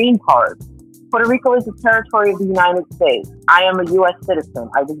have a green card?" Puerto Rico is a territory of the United States. I am a U.S. citizen.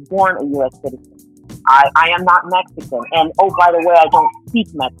 I was born a U.S. citizen. I am not Mexican. And, oh, by the way, I don't speak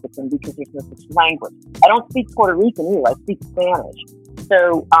Mexican because there's no such language. I don't speak Puerto Rican either. I speak Spanish.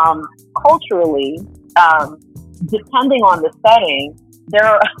 So culturally, depending on the setting, there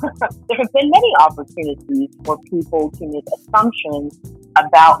have been many opportunities for people to make assumptions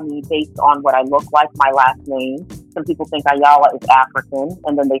about me based on what I look like, my last name. Some people think Ayala is African,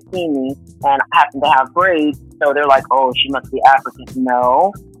 and then they see me and I happen to have braids, so they're like, "Oh, she must be African."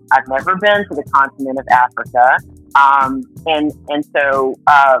 No, I've never been to the continent of Africa, and so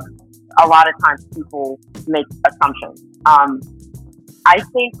a lot of times people make assumptions. I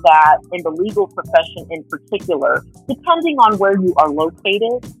think that in the legal profession in particular, depending on where you are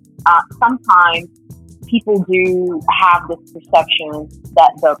located, sometimes people do have this perception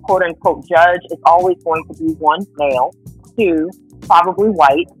that the quote-unquote judge is always going to be one, male, two, probably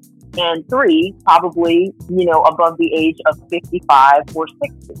white, and 3 probably, above the age of 55 or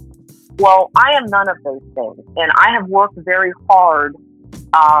 60. Well, I am none of those things. And I have worked very hard,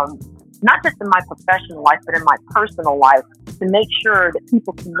 not just in my professional life, but in my personal life, to make sure that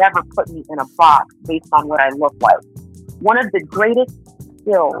people can never put me in a box based on what I look like. One of the greatest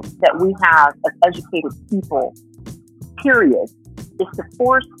skills that we have as educated people, period, is to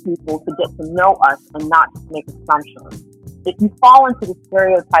force people to get to know us and not just make assumptions. If you fall into the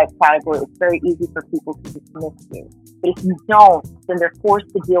stereotype category, it's very easy for people to dismiss you. But if you don't, then they're forced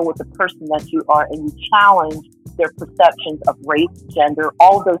to deal with the person that you are, and you challenge their perceptions of race, gender,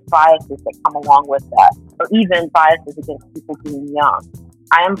 all of those biases that come along with that, or even biases against people being young.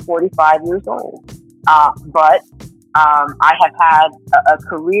 I am 45 years old, but I have had a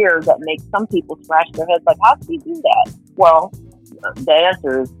career that makes some people scratch their heads like, how do you do that? Well, the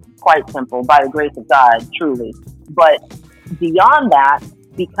answer is quite simple, by the grace of God, truly. But beyond that,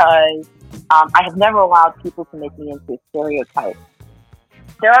 because I have never allowed people to make me into a stereotype.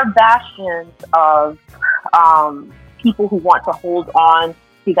 There are bastions of people who want to hold on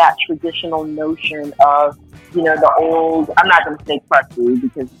to that traditional notion of, the old, I'm not going to say crusty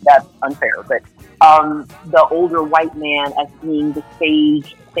because that's unfair, but the older white man as being the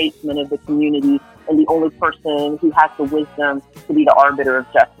sage statesman of the community and the only person who has the wisdom to be the arbiter of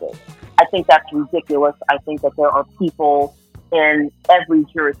justice. I think that's ridiculous. I think that there are people in every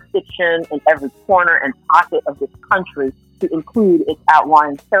jurisdiction, in every corner and pocket of this country, to include its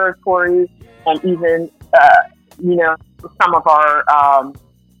outlying territories, and even, some of our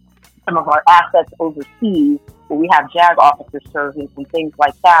assets overseas, where we have JAG officers serving and things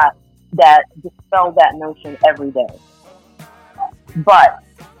like that, that dispel that notion every day. But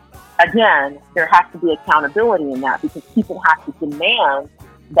again, there has to be accountability in that, because people have to demand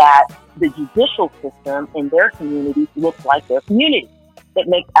that the judicial system in their communities looks like their community. It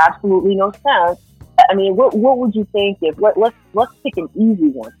makes absolutely no sense. I mean, what would you think if, let's pick an easy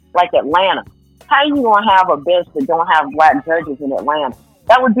one, like Atlanta. How are you going to have a bench that don't have black judges in Atlanta?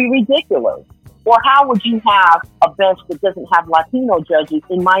 That would be ridiculous. Or how would you have a bench that doesn't have Latino judges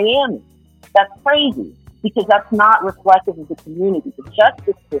in Miami? That's crazy, because that's not reflective of the community. The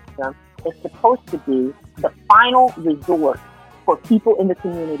justice system is supposed to be the final resort for people in the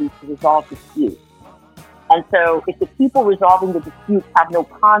community to resolve disputes. And so if the people resolving the disputes have no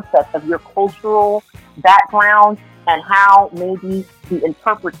concept of your cultural background and how maybe the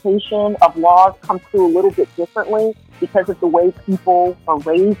interpretation of laws comes through a little bit differently because of the way people are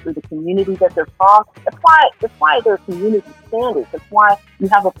raised or the community that they're from, that's why there are community standards. That's why you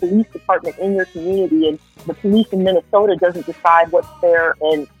have a police department in your community, and the police in Minnesota doesn't decide what's fair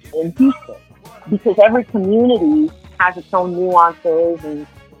in Houston, because every community has its own nuances and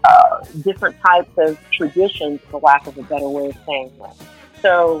different types of traditions, for lack of a better way of saying that.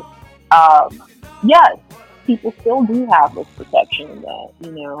 So, yes, people still do have this protection that,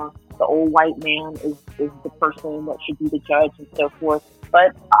 the old white man is the person that should be the judge and so forth.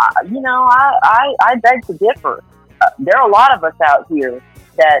 But, I beg to differ. There are a lot of us out here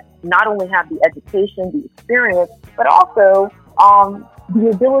that not only have the education, the experience, but also the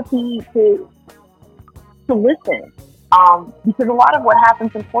ability to listen. Because a lot of what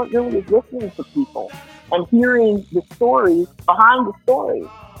happens in court really is listening to people and hearing the stories behind the stories.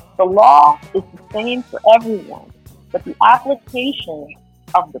 The law is the same for everyone, but the application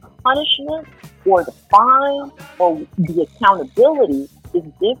of the punishment or the fine or the accountability is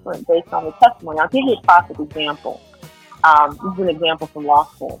different based on the testimony. I'll give you a classic example. This is an example from law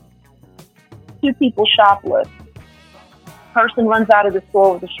school. 2 people shoplift. Person runs out of the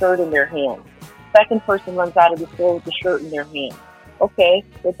store with a shirt in their hand. Second person runs out of the store with the shirt in their hand. Okay,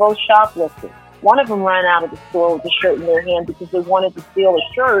 they're both shoplifting. One of them ran out of the store with the shirt in their hand because they wanted to steal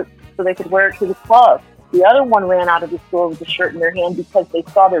a shirt so they could wear it to the club. The other one ran out of the store with the shirt in their hand because they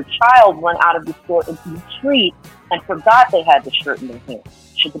saw their child run out of the store into the street and forgot they had the shirt in their hand.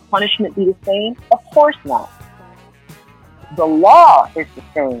 Should the punishment be the same? Of course not. The law is the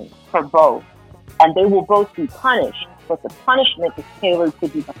same for both, and they will both be punished, but the punishment is tailored to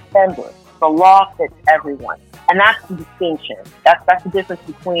the offender. The law fits everyone. And that's the distinction. That's the difference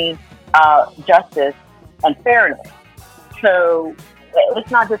between justice and fairness. So it's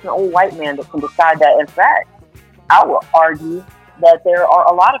not just an old white man that can decide that. In fact, I will argue that there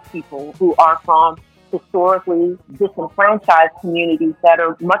are a lot of people who are from historically disenfranchised communities that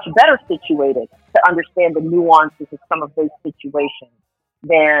are much better situated to understand the nuances of some of those situations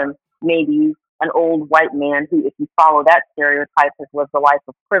than maybe an old white man who, if you follow that stereotype, has lived a life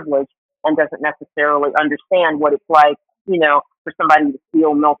of privilege and doesn't necessarily understand what it's like, for somebody to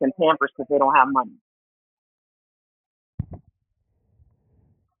steal milk and Pampers because they don't have money.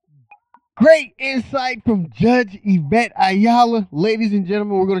 Great insight from Judge Yvette Ayala. Ladies and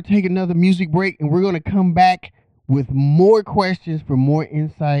gentlemen, we're going to take another music break and we're going to come back with more questions for more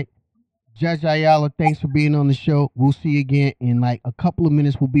insight. Judge Ayala, thanks for being on the show. We'll see you again in like a couple of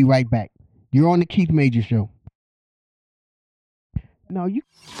minutes. We'll be right back. You're on the Keith Major Show. No,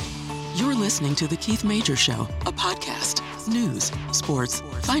 You're listening to The Keith Major Show, a podcast. News, sports,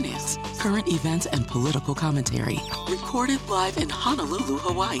 finance, current events, and political commentary. Recorded live in Honolulu,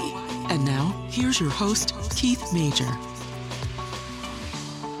 Hawaii. And now, here's your host, Keith Major.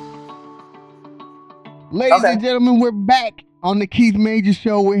 Ladies and gentlemen, we're back on the Keith Major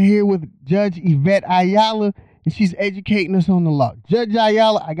Show. We're here with Judge Yvette Ayala, and she's educating us on the law. Judge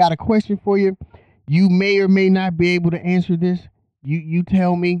Ayala, I got a question for you. You may or may not be able to answer this. You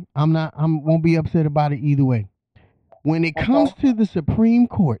tell me. I won't be upset about it either way. When it comes to the Supreme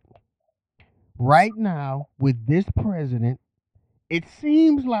Court, right now with this president, it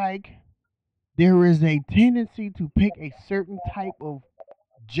seems like there is a tendency to pick a certain type of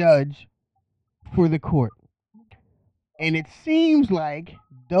judge for the court. And it seems like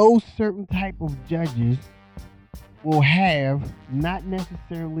those certain type of judges will have not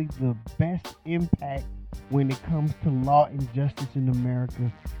necessarily the best impact when it comes to law and justice in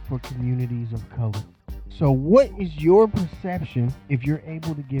America for communities of color. So what is your perception, if you're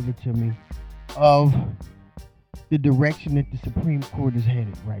able to give it to me, of the direction that the Supreme Court is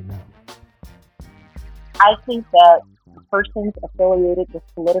headed right now? I think that persons affiliated with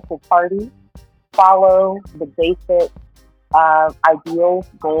political parties follow the basic ideals,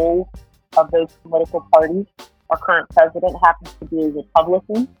 goals of those political parties. Our current president happens to be a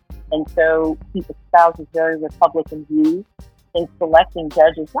Republican, and so he espouses very Republican views in selecting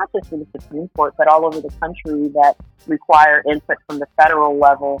judges, not just for the Supreme Court, but all over the country that require input from the federal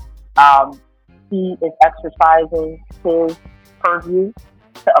level. He is exercising his purview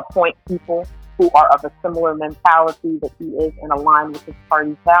to appoint people who are of a similar mentality that he is and aligned with his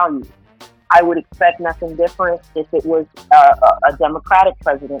party's values. I would expect nothing different if it was a Democratic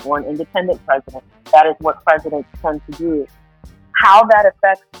president or an independent president. That is what presidents tend to do. How that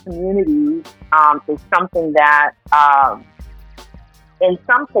affects communities is something that in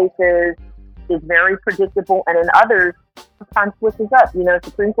some cases is very predictable, and in others sometimes switches up. You know,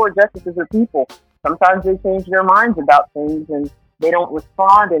 Supreme Court justices are people. Sometimes they change their minds about things and they don't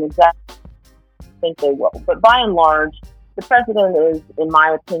respond in exactly think they will. But by and large, the president is, in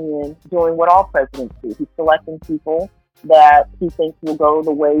my opinion, doing what all presidents do. He's selecting people that he thinks will go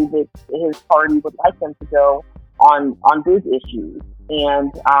the way that his party would like them to go on big issues.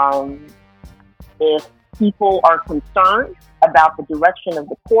 And if people are concerned about the direction of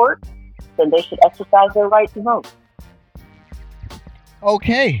the court, then they should exercise their right to vote.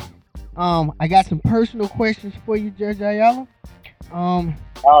 Okay. I got some personal questions for you, Judge Ayala. Oh,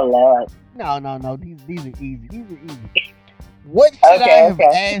 Lord. No. These are easy. What should I have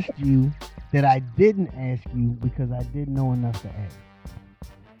asked you that I didn't ask you because I didn't know enough to ask?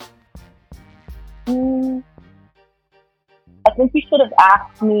 I think you should have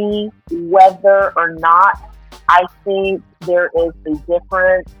asked me whether or not I think there is a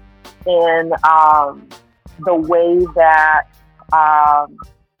difference in the way that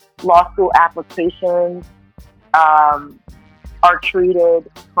law school applications are treated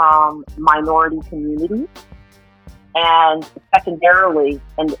from minority communities. And secondarily,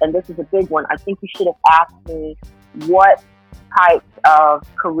 and this is a big one, I think you should have asked me what types of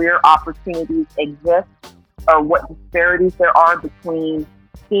career opportunities exist or what disparities there are between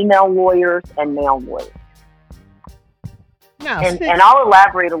female lawyers and male lawyers. And I'll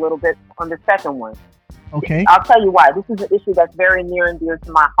elaborate a little bit on the second one. Okay. I'll tell you why. This is an issue that's very near and dear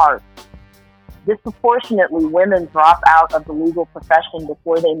to my heart. Disproportionately, women drop out of the legal profession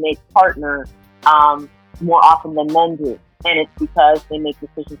before they make partner more often than men do. And it's because they make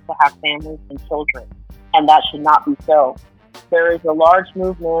decisions to have families and children. And that should not be so. There is a large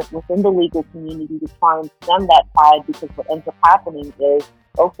movement within the legal community to try and stem that tide, because what ends up happening is,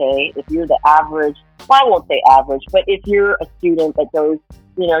 okay, if you're the average, well, I won't say average, but if you're a student that goes,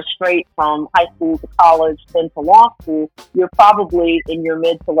 straight from high school to college, then to law school, you're probably in your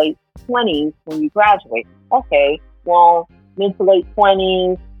mid to late 20s when you graduate. Okay, well, mid to late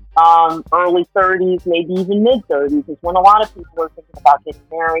 20s, early 30s, maybe even mid 30s is when a lot of people are thinking about getting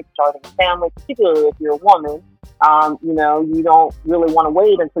married, starting a family, particularly if you're a woman. You don't really want to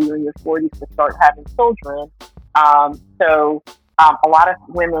wait until you're in your 40s to start having children. So a lot of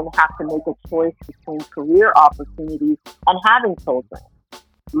women have to make a choice between career opportunities and having children.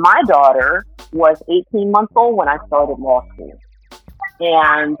 My daughter was 18 months old when I started law school.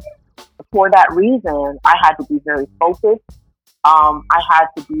 And for that reason, I had to be very focused I had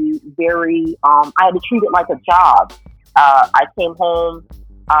to be very, I had to treat it like a job. I came home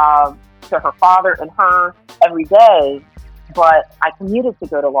to her father and her every day, but I commuted to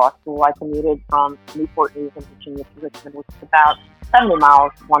go to law school. I commuted from Newport News in Virginia to Richmond, which is about 70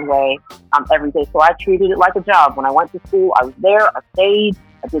 miles one way every day. So I treated it like a job. When I went to school, I was there, I stayed,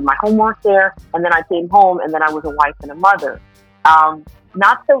 I did my homework there, and then I came home, and then I was a wife and a mother.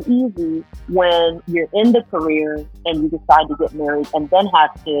 Not so easy when you're in the career and you decide to get married and then have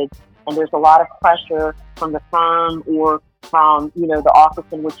kids, and there's a lot of pressure from the firm or from, the office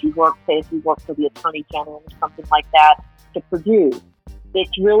in which you work, say if you work for the Attorney General or something like that, to produce.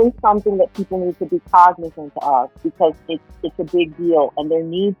 It's really something that people need to be cognizant of because it's a big deal, and there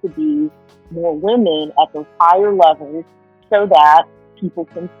need to be more women at those higher levels so that people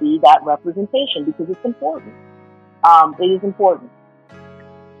can see that representation because it's important. It is important.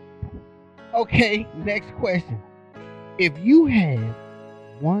 Okay, next question. If you had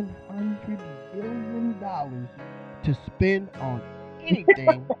 $100 billion to spend on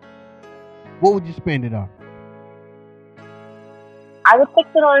anything, what would you spend it on? I would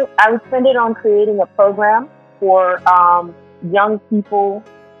spend it on creating a program for young people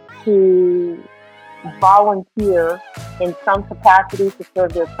to volunteer in some capacity to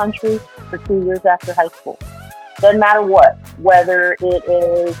serve their country for 2 years after high school. Doesn't matter what, whether it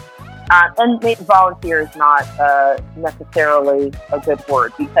is, and volunteer is not necessarily a good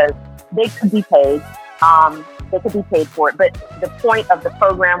word because they could be paid. They could be paid for it, but the point of the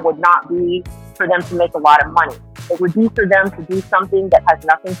program would not be for them to make a lot of money. It would be for them to do something that has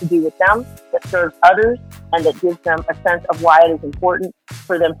nothing to do with them, that serves others, and that gives them a sense of why it is important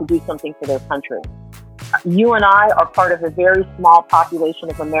for them to do something for their country. You and I are part of a very small population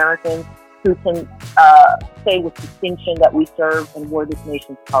of Americans who can say with distinction that we serve and wear this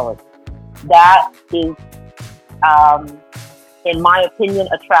nation's colors. That is, in my opinion,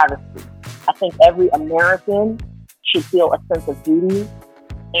 a travesty. I think every American should feel a sense of duty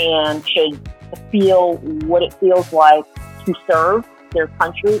and should feel what it feels like to serve their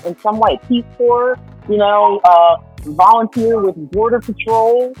country in some way. Peace Corps, volunteer with Border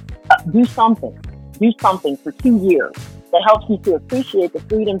Patrol, do something for 2 years that helps you to appreciate the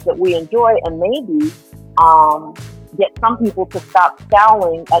freedoms that we enjoy and maybe get some people to stop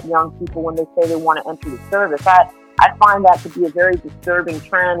scowling at young people when they say they want to enter the service. I find that to be a very disturbing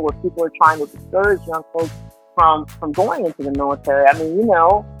trend where people are trying to discourage young folks from going into the military. I mean,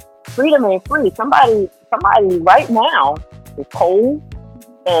 freedom ain't free. Somebody right now is cold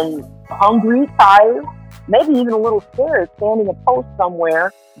and hungry, tired, maybe even a little scared, standing a post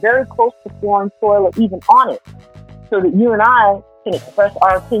somewhere very close to foreign soil or even on it, so that you and I can express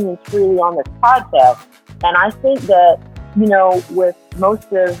our opinions freely on this podcast. And I think that, with most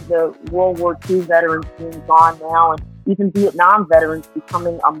of the World War II veterans being gone now and even Vietnam veterans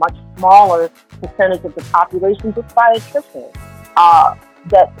becoming a much smaller percentage of the population just by attrition,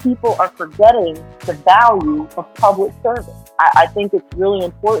 that people are forgetting the value of public service. I think it's really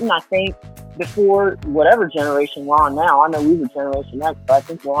important. I think before whatever generation we're on now, I know we were Generation X, but I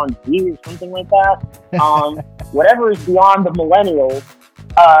think we're on Z or something like that. Whatever is beyond the millennials,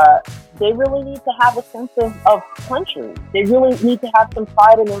 they really need to have a sense of country. They really need to have some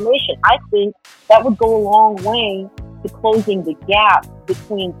pride in their nation. I think that would go a long way to closing the gap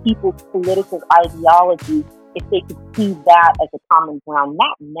between people's political ideology if they could see that as a common ground,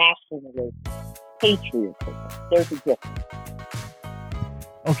 not nationalism, patriotism. There's a difference.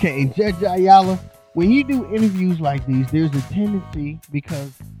 Okay, and Judge Ayala, when you do interviews like these, there's a tendency,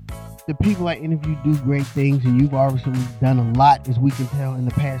 because the people I interview do great things, and you've obviously done a lot, as we can tell, in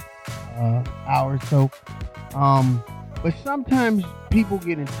the past hour or so. But sometimes people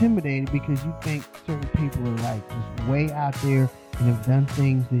get intimidated because you think certain people are like just way out there and have done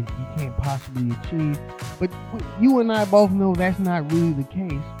things that you can't possibly achieve. But you and I both know that's not really the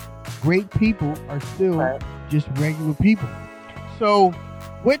case. Great people are still just regular people. So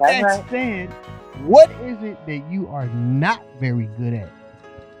with that said, what is it that you are not very good at?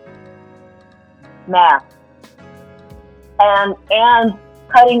 Math. And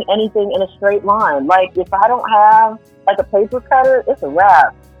cutting anything in a straight line. Like if I don't have like a paper cutter, it's a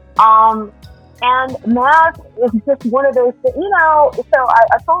wrap. And math is just one of those things, so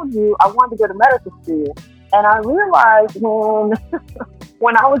I told you I wanted to go to medical school. And I realized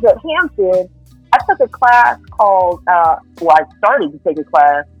when I was at Hampton, I took a class called, I started to take a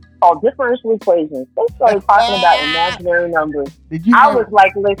class called differential equations. They started talking about imaginary numbers. I was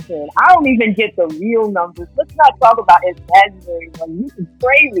like, listen, I don't even get the real numbers. Let's not talk about imaginary numbers. This is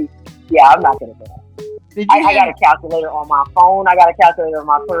crazy. Yeah, I'm not going to do that. I got a calculator on my phone. I got a calculator on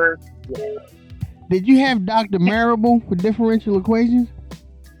my purse. Yeah. Did you have Dr. Marable for differential equations?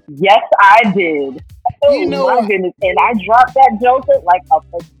 Yes, I did. Oh, You know my what? goodness. And I dropped that joker like a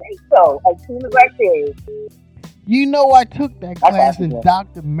potato as soon as I could. You know I took that class and awesome.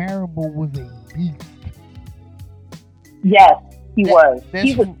 Dr. Marable was a beast. Yes, he was. that's-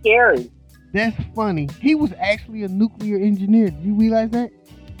 He was scary. That's funny. He was actually a nuclear engineer. Did you realize that?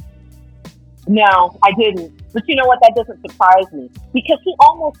 No, I didn't. But you know what? That doesn't surprise me. Because he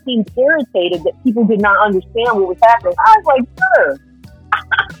almost seemed irritated that people did not understand what was happening. I was like, sir,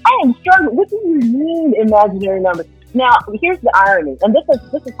 I am struggling. What do you mean imaginary numbers? Now, here's the irony. And this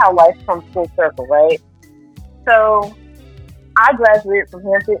is how life comes full circle, right? So, I graduated from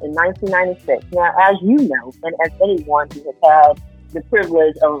Hampton in 1996. Now, as you know, and as anyone who has had the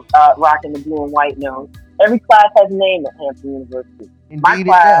privilege of rocking the blue and white knows, every class has a name at Hampton University. My Indeed,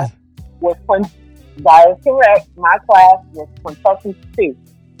 class was that is correct. My class was quintessence 2.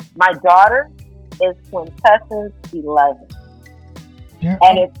 My daughter is quintessence 11.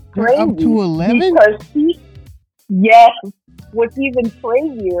 And it's crazy up to 11? because yes, what's even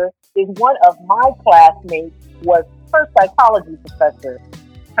crazier is one of my classmates was her psychology professor,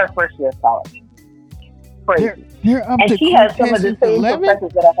 her first year of college. Crazy. They're up and to she has some of the same 11?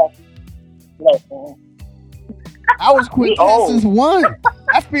 professors that I have. Listen. I was quintessence 1.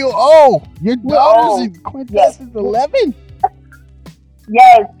 I feel old. Your daughter's in quintessence 11?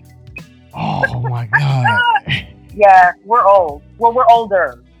 Yes. Oh my God. Yeah, we're old. Well, we're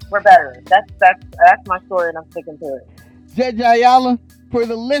older. We're better. That's my story, and I'm sticking to it. Judge Ayala, for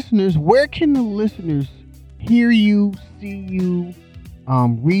the listeners, where can the listeners hear you, see you,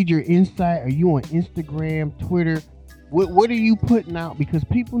 read your insight? Are you on Instagram, Twitter? What are you putting out? Because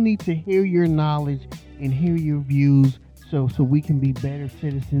people need to hear your knowledge and hear your views so we can be better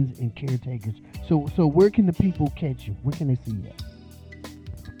citizens and caretakers. So where can the people catch you? Where can they see you?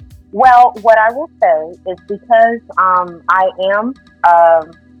 Well, what I will say is because I am a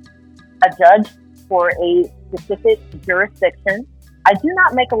judge for a specific jurisdiction, I do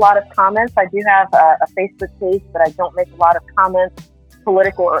not make a lot of comments. I do have a Facebook page, but I don't make a lot of comments,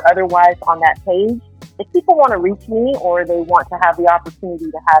 political or otherwise, on that page. If people want to reach me or they want to have the opportunity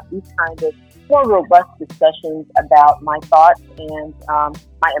to have these kind of more robust discussions about my thoughts and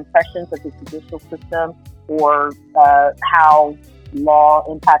my impressions of the judicial system or how law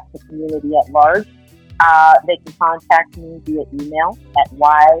impacts the community at large, they can contact me via email at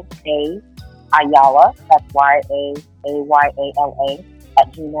Ayala, that's YAAYALA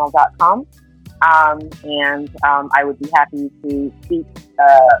 @gmail.com. And I would be happy to speak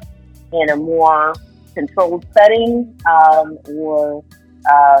in a more controlled setting, or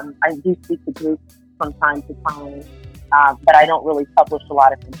I do speak to groups from time to time, but I don't really publish a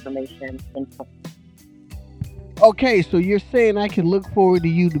lot of information in print. Okay, so you're saying I can look forward to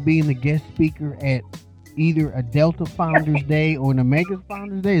you to being the guest speaker at either a Delta Founders Day or an Omega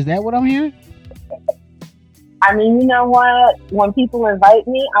Founders Day. Is that what I'm hearing? I mean, you know what? When people invite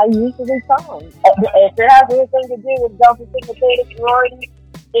me, I usually come. If it has anything to do with Delta Sigma Theta Sorority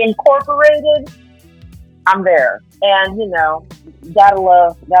Incorporated, I'm there. And, you know, gotta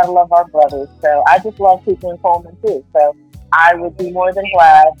love our brothers. So I just love people in Coleman too. So I would be more than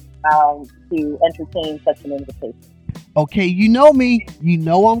glad to entertain such an invitation. Okay, you know me. You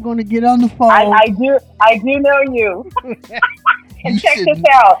know I'm going to get on the phone. I do know you. And check this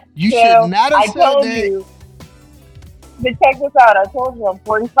out. You so should not have said told that. You, but check this out. I told you I'm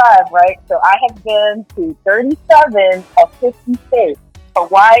 45, right? So I have been to 37 of 50 states.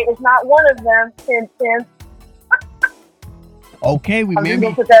 Hawaii is not one of them. Since Okay, I'm just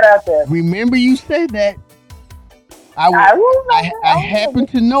gonna put that out there. Remember you said that. I happen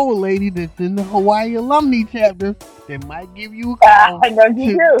to know a lady that's in the Hawaii alumni chapter that might give you a call I know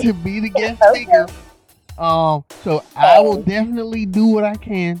you to be the guest Okay. speaker. So I will definitely do what I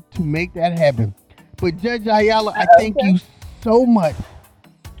can to make that happen. But Judge Ayala, I thank you so much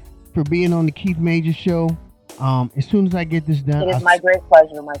for being on the Keith Major Show. As soon as I get this done, It is my great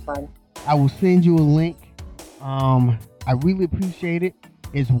pleasure, my friend. I will send you a link. I really appreciate it.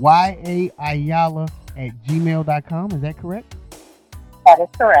 It's YAAYala @gmail.com. Is that correct? That is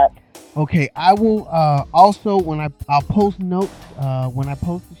correct. Okay. I will also, I'll post notes when I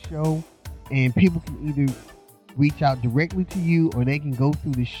post the show, and people can either reach out directly to you or they can go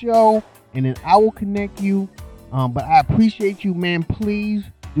through the show, and then I will connect you. But I appreciate you, man. Please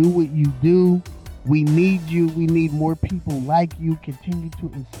do what you do. We need you. We need more people like you. Continue to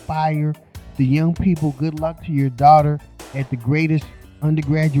inspire the young people. Good luck to your daughter at the greatest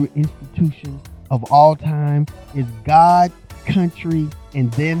undergraduate institution of all time. Is God, country,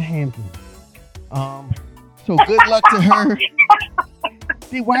 and then Hampton. So good luck to her.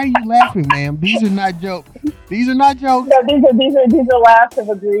 Why are you laughing, ma'am? These are not jokes. These are not jokes. No, these are laughs of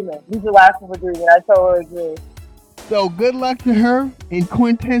agreement. These are laughs of agreement. I totally agree. So good luck to her in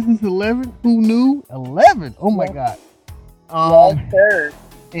quintessence 11. Who knew? 11. Oh my God. Yes, sir.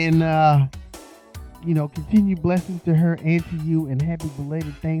 And continued blessings to her and to you, and happy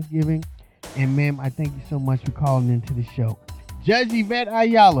belated Thanksgiving. And ma'am, I thank you so much for calling into the show. Judge Yvette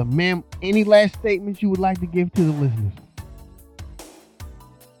Ayala, ma'am, any last statements you would like to give to the listeners?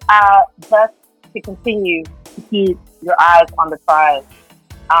 Just to continue to keep your eyes on the prize.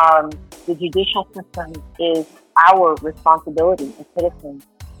 The judicial system is our responsibility as citizens.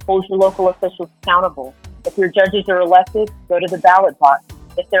 Hold your local officials accountable. If your judges are elected, go to the ballot box.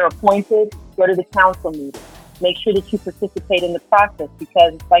 If they're appointed, go to the council meeting. Make sure that you participate in the process,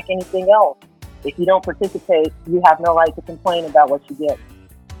 because it's like anything else. If you don't participate, you have no right to complain about what you get.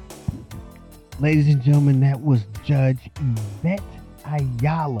 Ladies and gentlemen, that was Judge Yvette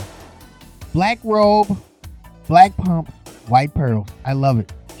Ayala. Black robe, black pumps, white pearls. I love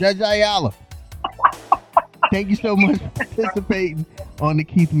it. Judge Ayala, thank you so much for participating on the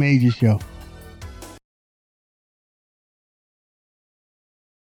Keith Major Show.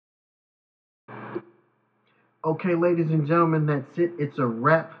 Okay, ladies and gentlemen, that's it. It's a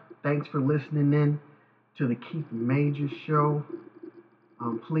wrap. Thanks for listening in to the Keith Major Show.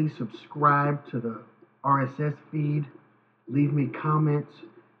 Please subscribe to the RSS feed. Leave me comments.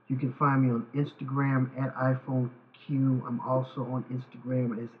 You can find me on Instagram at iPhoneQ. I'm also on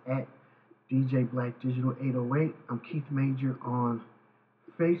Instagram as at DJ Black Digital 808. I'm Keith Major on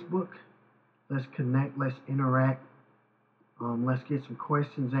Facebook. Let's connect. Let's interact. Let's get some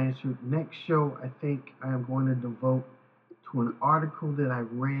questions answered. Next show, I think I am going to devote to an article that I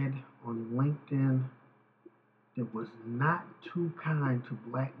read on LinkedIn that was not too kind to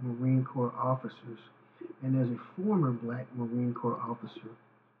Black Marine Corps officers. And as a former Black Marine Corps officer,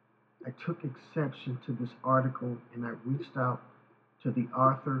 I took exception to this article, and I reached out to the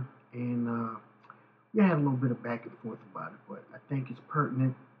author, and we had a little bit of back and forth about it, but I think it's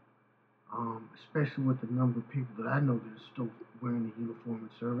pertinent, especially with the number of people that I know that are still wearing the uniform and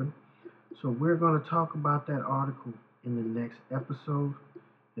serving. So we're going to talk about that article in the next episode.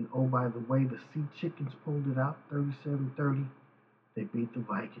 And oh, by the way, the Sea Chickens pulled it out 37-30. They beat the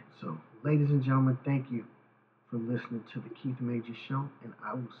Vikings. So, ladies and gentlemen, thank you for listening to the Keith Major Show, and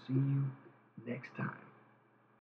I will see you next time.